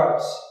up your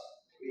hearts.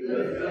 We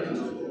lift them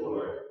to the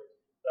Lord.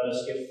 Let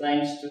us give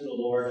thanks to the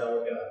Lord our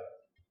God.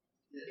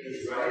 It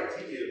is right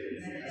to give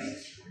him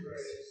thanks and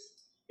praise.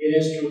 It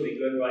is truly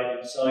good, right,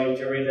 and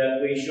salutary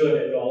that we should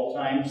at all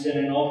times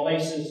and in all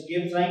places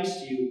give thanks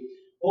to you,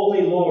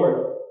 Holy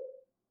Lord,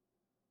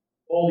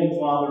 Holy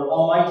Father,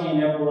 Almighty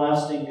and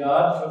everlasting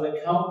God, for the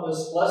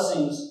countless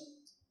blessings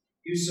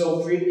you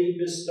so freely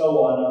bestow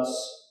on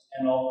us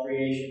and all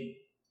creation.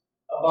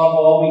 Above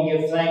all, we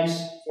give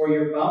thanks for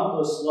your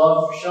boundless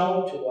love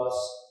shown to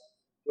us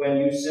when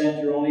you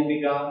sent your only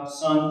begotten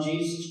Son,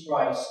 Jesus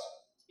Christ,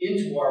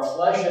 into our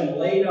flesh and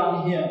laid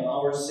on him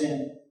our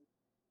sin,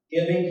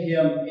 giving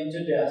him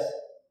into death,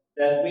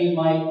 that we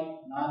might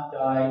not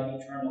die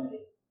eternally.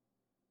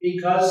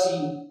 Because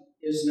he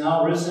is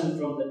now risen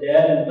from the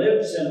dead and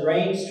lives and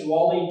reigns to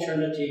all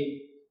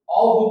eternity,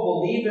 all who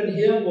believe in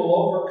him will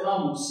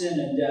overcome sin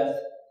and death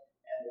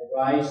and will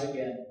rise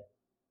again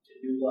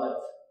to new life.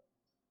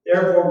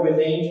 Therefore, with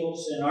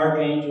angels and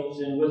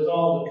archangels and with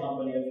all the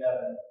company of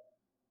heaven,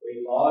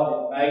 we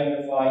laud and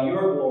magnify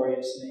your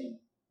glorious name,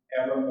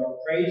 evermore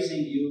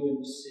praising you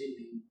and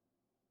singing.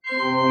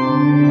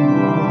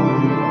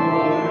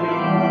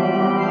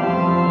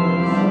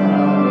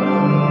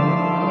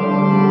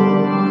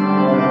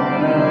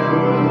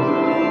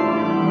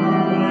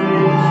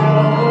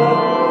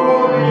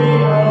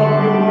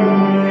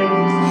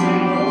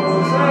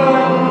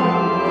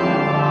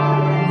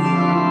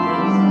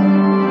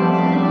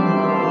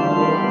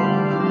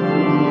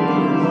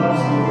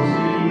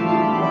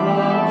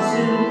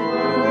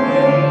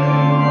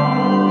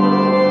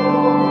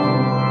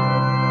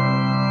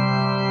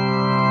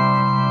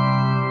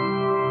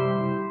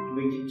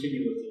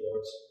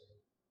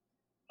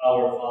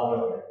 Our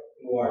Father,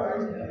 who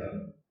art in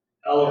heaven,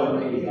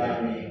 hallowed be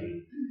thy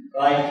name.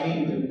 Thy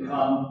kingdom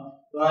come,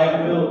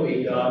 thy will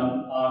be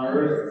done on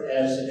earth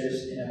as it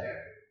is in heaven.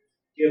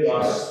 Give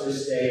us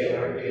this day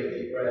our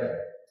daily bread,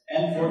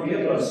 and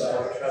forgive us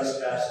our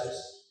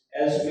trespasses,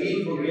 as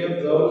we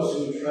forgive those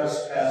who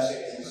trespass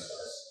against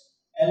us.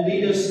 And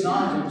lead us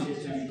not into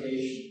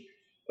temptation,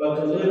 but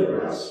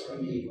deliver us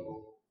from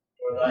evil.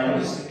 For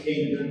thine is the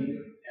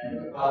kingdom, and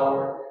the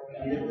power,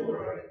 and the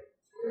glory,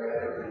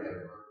 forever and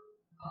ever.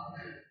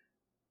 Amen.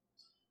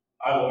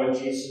 Our Lord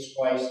Jesus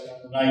Christ, on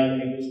the night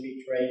when he was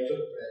betrayed, took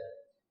bread.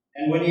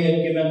 And when he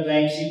had given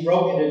thanks, he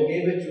broke it and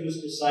gave it to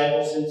his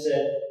disciples and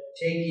said,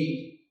 Take,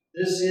 eat.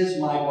 This is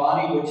my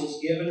body which is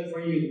given for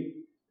you.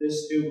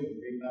 This do in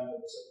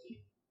remembrance of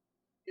me.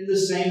 In the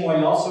same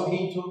way also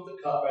he took the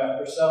cup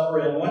after supper,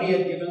 and when he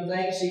had given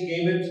thanks, he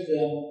gave it to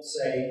them,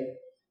 saying,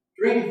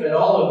 Drink of it,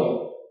 all of you.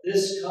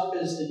 This cup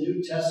is the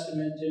New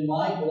Testament in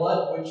my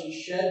blood, which is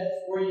shed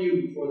for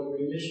you for the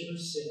remission of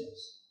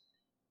sins.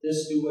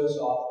 This do as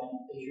often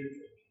as you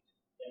drink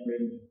it in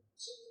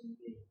remembrance of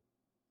me.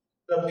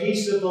 The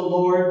peace of the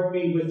Lord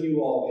be with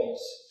you always.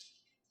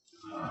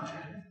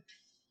 Amen.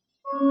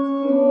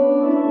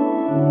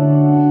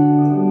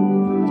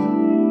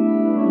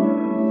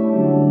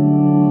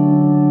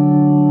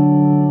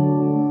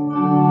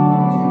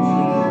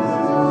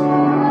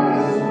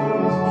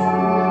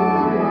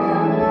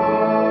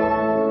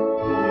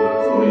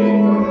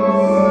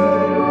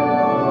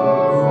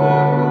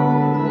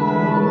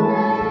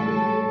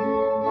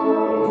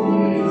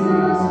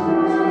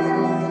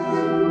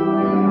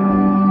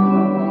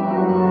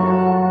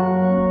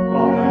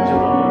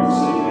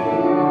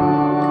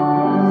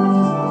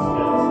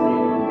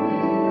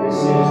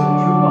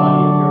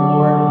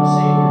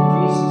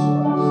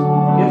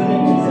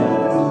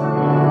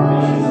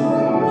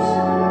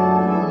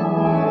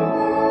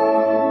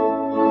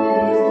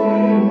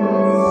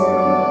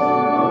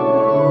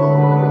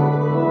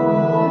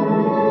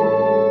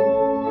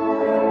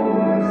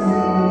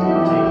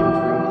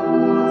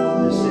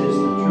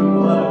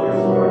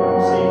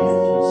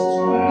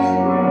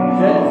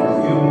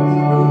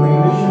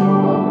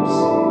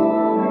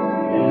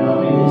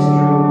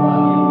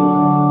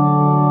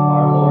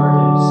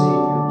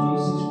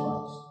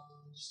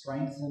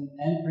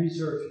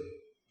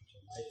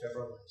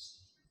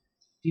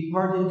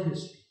 Depart in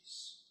his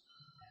peace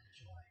and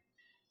joy.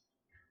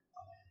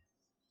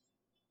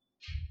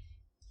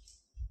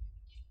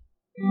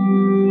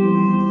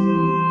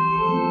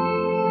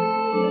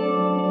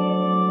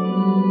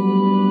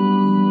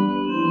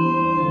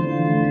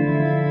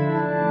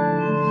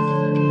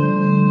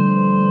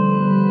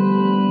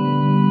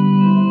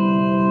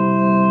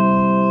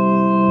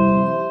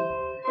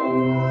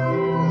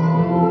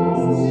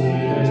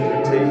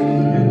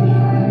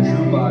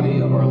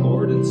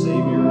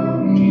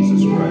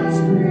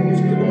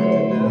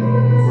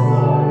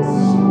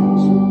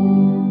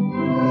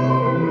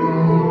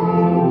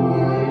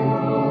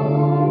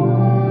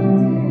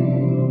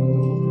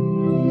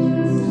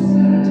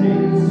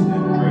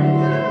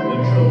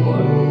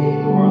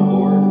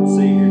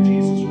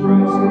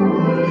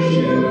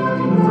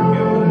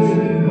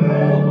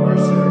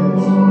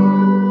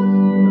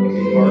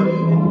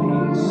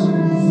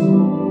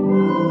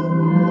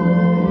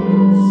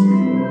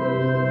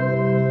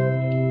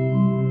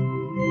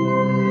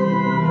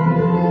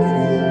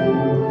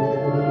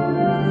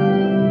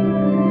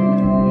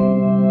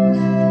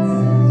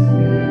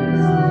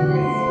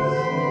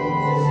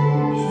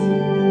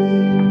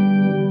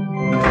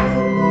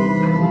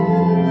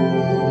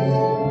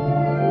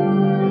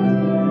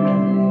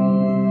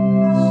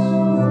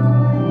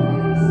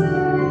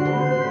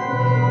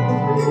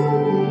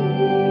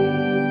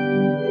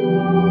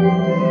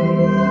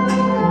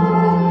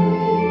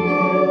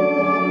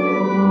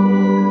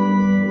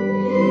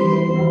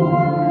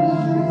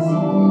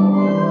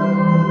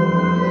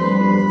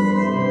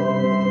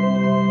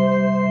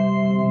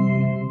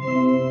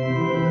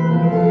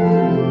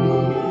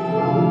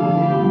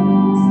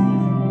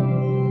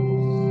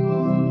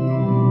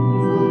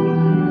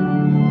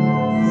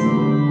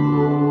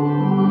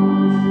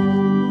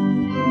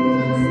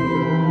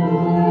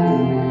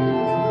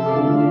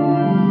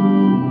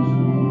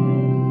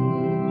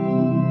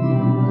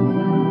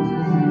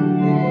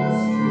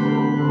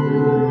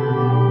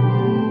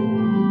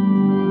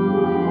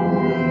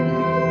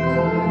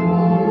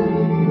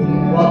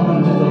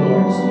 Welcome to the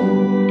Lord's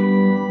table.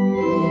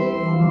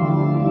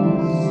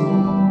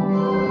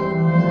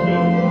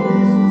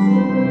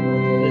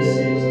 This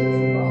is the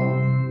true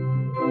body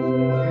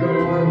of your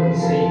Lord and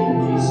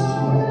Savior Jesus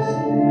Christ,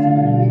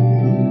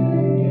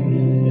 given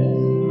into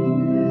death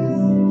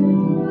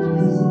for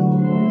remission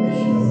of all your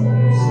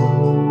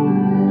sins.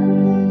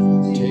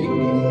 Take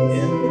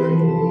and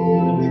drink.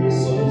 This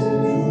is the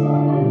true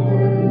body of our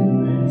Lord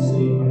and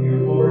Savior, of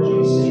your Lord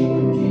and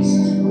Savior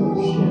Jesus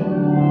Christ,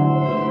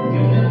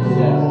 given into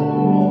death for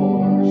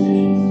all our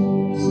remission of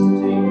all your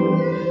sins. Take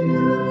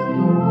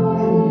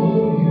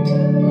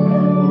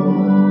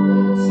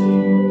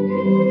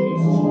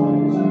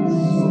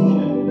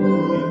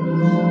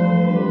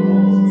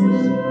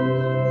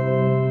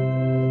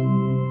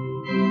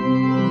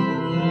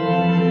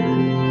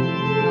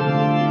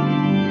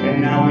And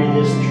now may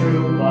this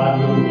true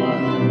body and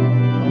blood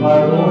of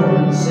our Lord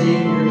and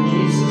Savior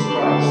Jesus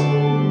Christ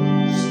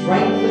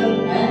strengthen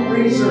and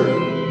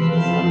preserve you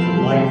unto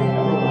life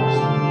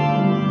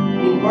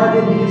everlasting. Depart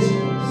in his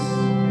peace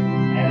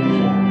and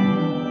joy.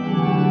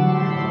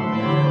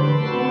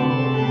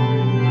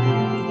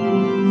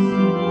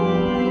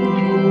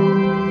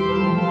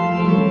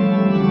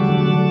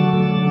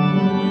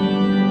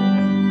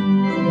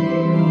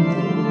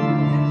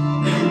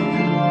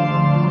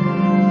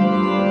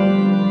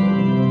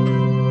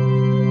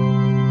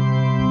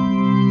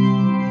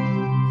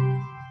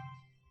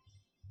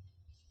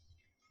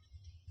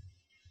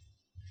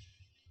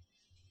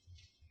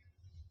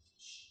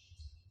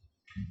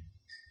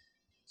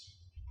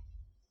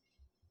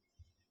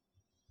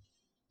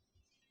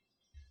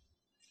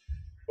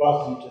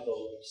 Welcome to the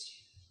Lord's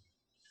table.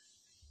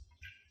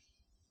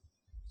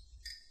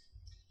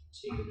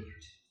 Take and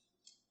eat.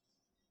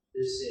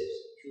 This is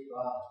the true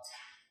body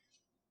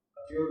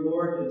of your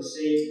Lord and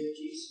Savior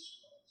Jesus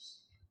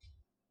Christ,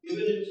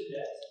 given into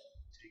death.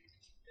 Take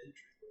and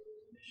drink for the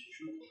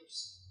remission of our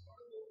sins,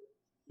 our Lord.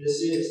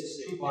 This is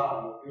the true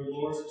body of your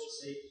Lord and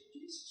Savior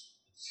Jesus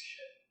Christ,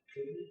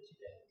 given into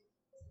death.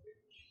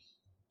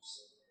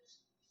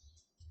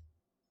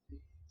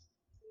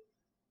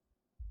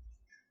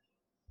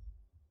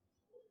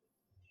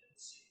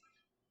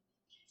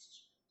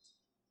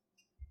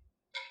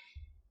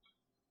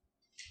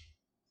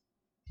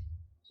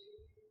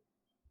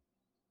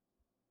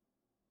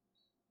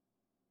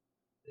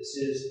 This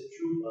is the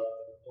true blood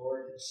of the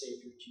Lord and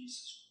Savior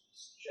Jesus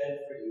Christ, shed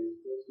for you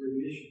for the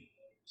remission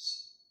of your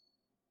sins.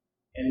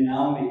 And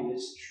now may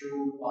this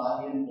true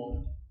body and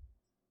blood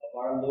of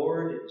our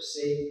Lord and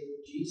Savior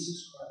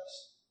Jesus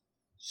Christ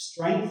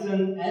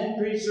strengthen and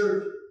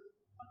preserve you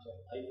until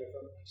life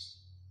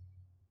everlasting.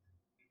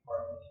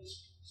 Depart in his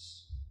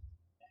peace.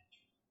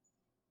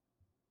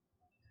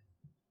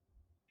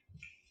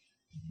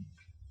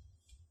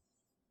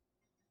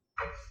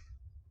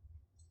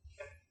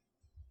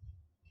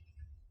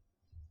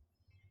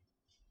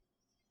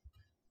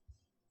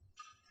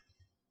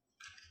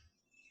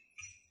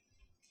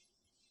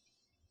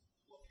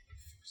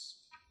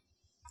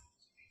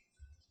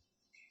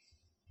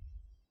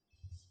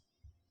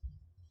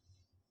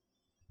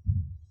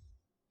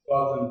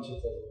 Welcome to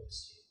the Lord's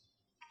table.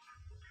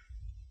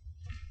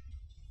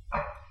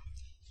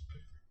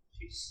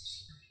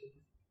 Jesus.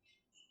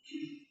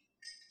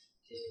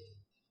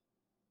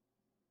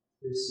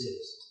 This is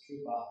the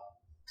true body.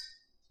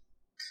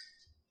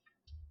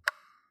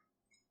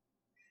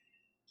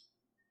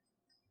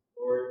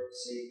 Lord and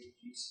Savior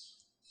Jesus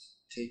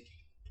Christ. Take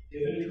it.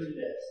 Given for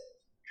death,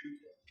 true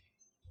death,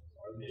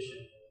 our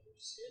mission of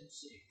sin,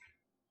 Savior.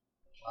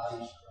 The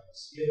body of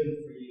Christ, given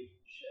for you,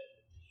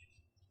 shed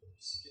for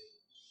the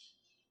sins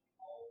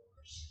of all of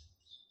our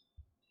sins.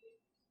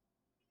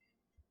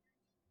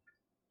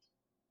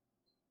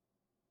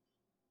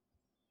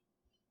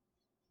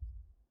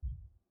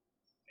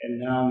 And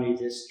now may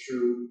this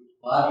true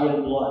body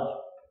and blood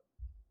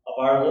of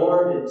our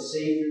Lord and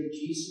Savior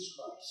Jesus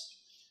Christ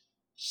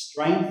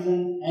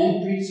strengthen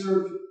and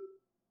preserve you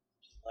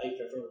to life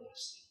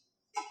everlasting.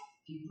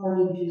 Depart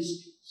in his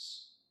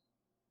peace.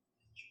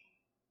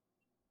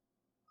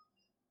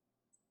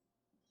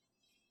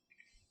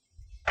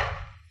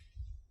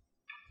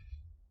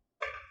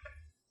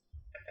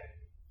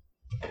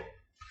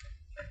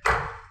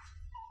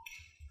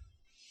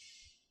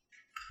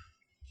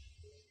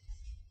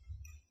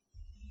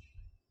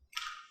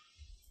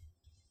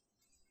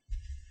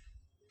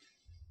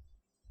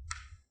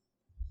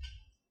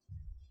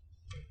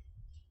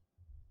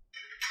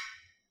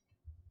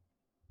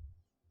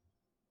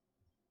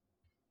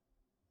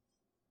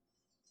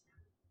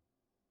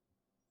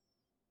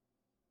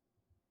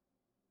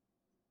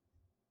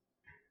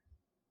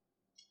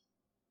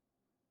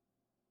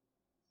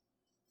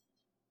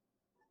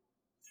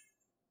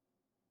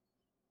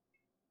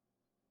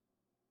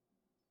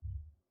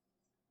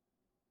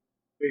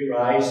 We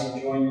rise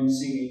and join in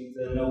singing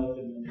the Note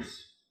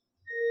Dominus.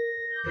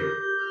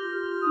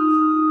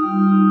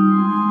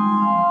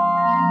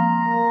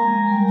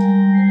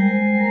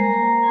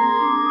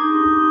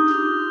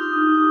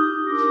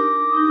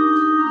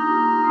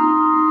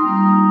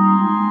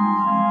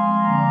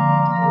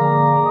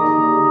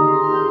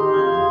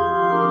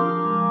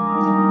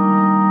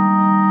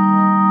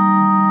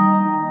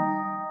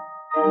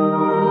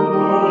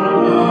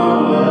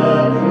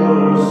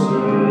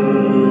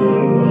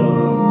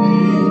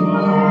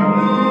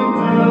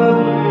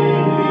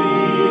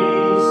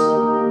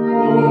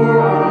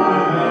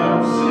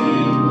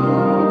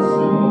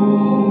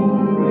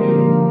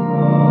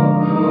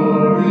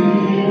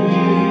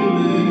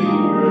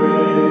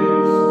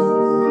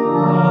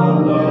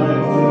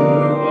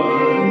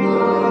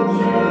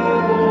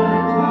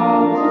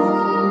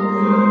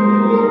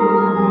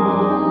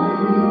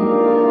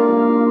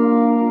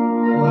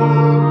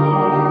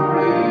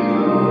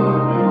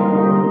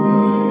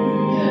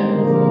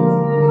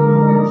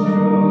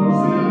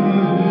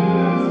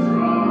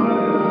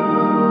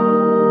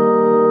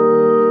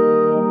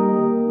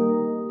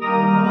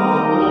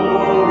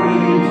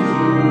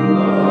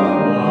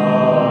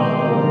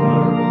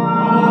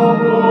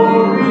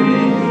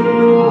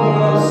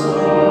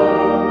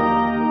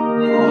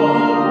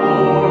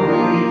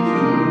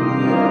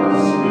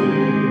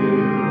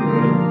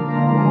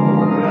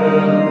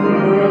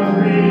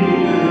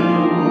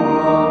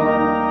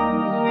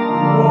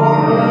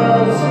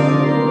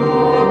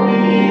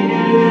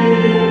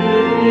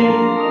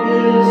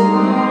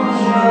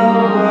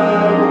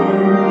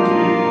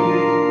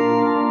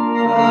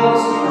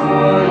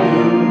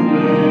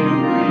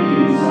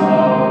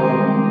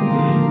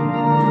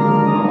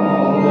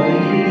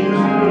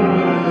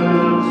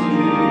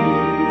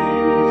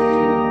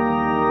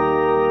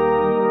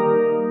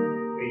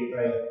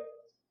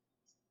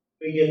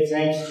 We give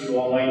thanks to you,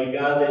 Almighty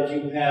God, that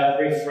you have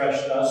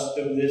refreshed us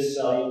through this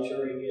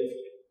salutary gift.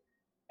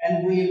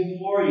 And we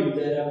implore you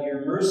that of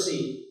your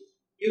mercy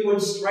you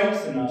would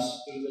strengthen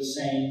us through the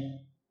same,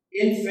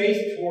 in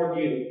faith toward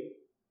you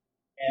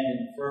and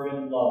in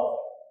fervent love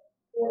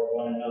toward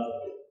one another.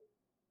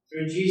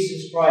 Through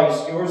Jesus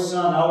Christ, your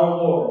Son, our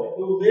Lord,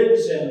 who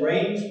lives and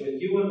reigns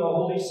with you in the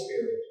Holy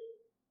Spirit,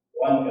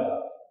 one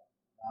God,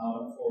 now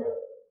and forever.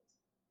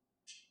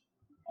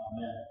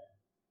 Amen.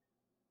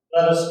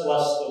 Let us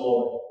bless the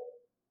Lord.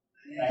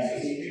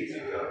 Thanks be to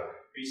God.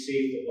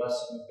 Receive the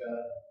blessing of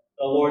God.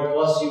 The Lord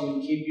bless you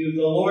and keep you.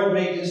 The Lord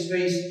make his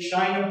face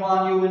shine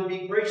upon you and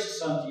be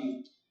gracious unto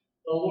you.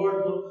 The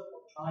Lord look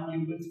upon you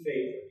with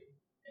favor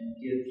and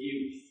give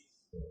you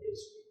his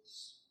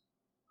peace.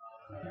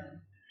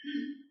 Amen.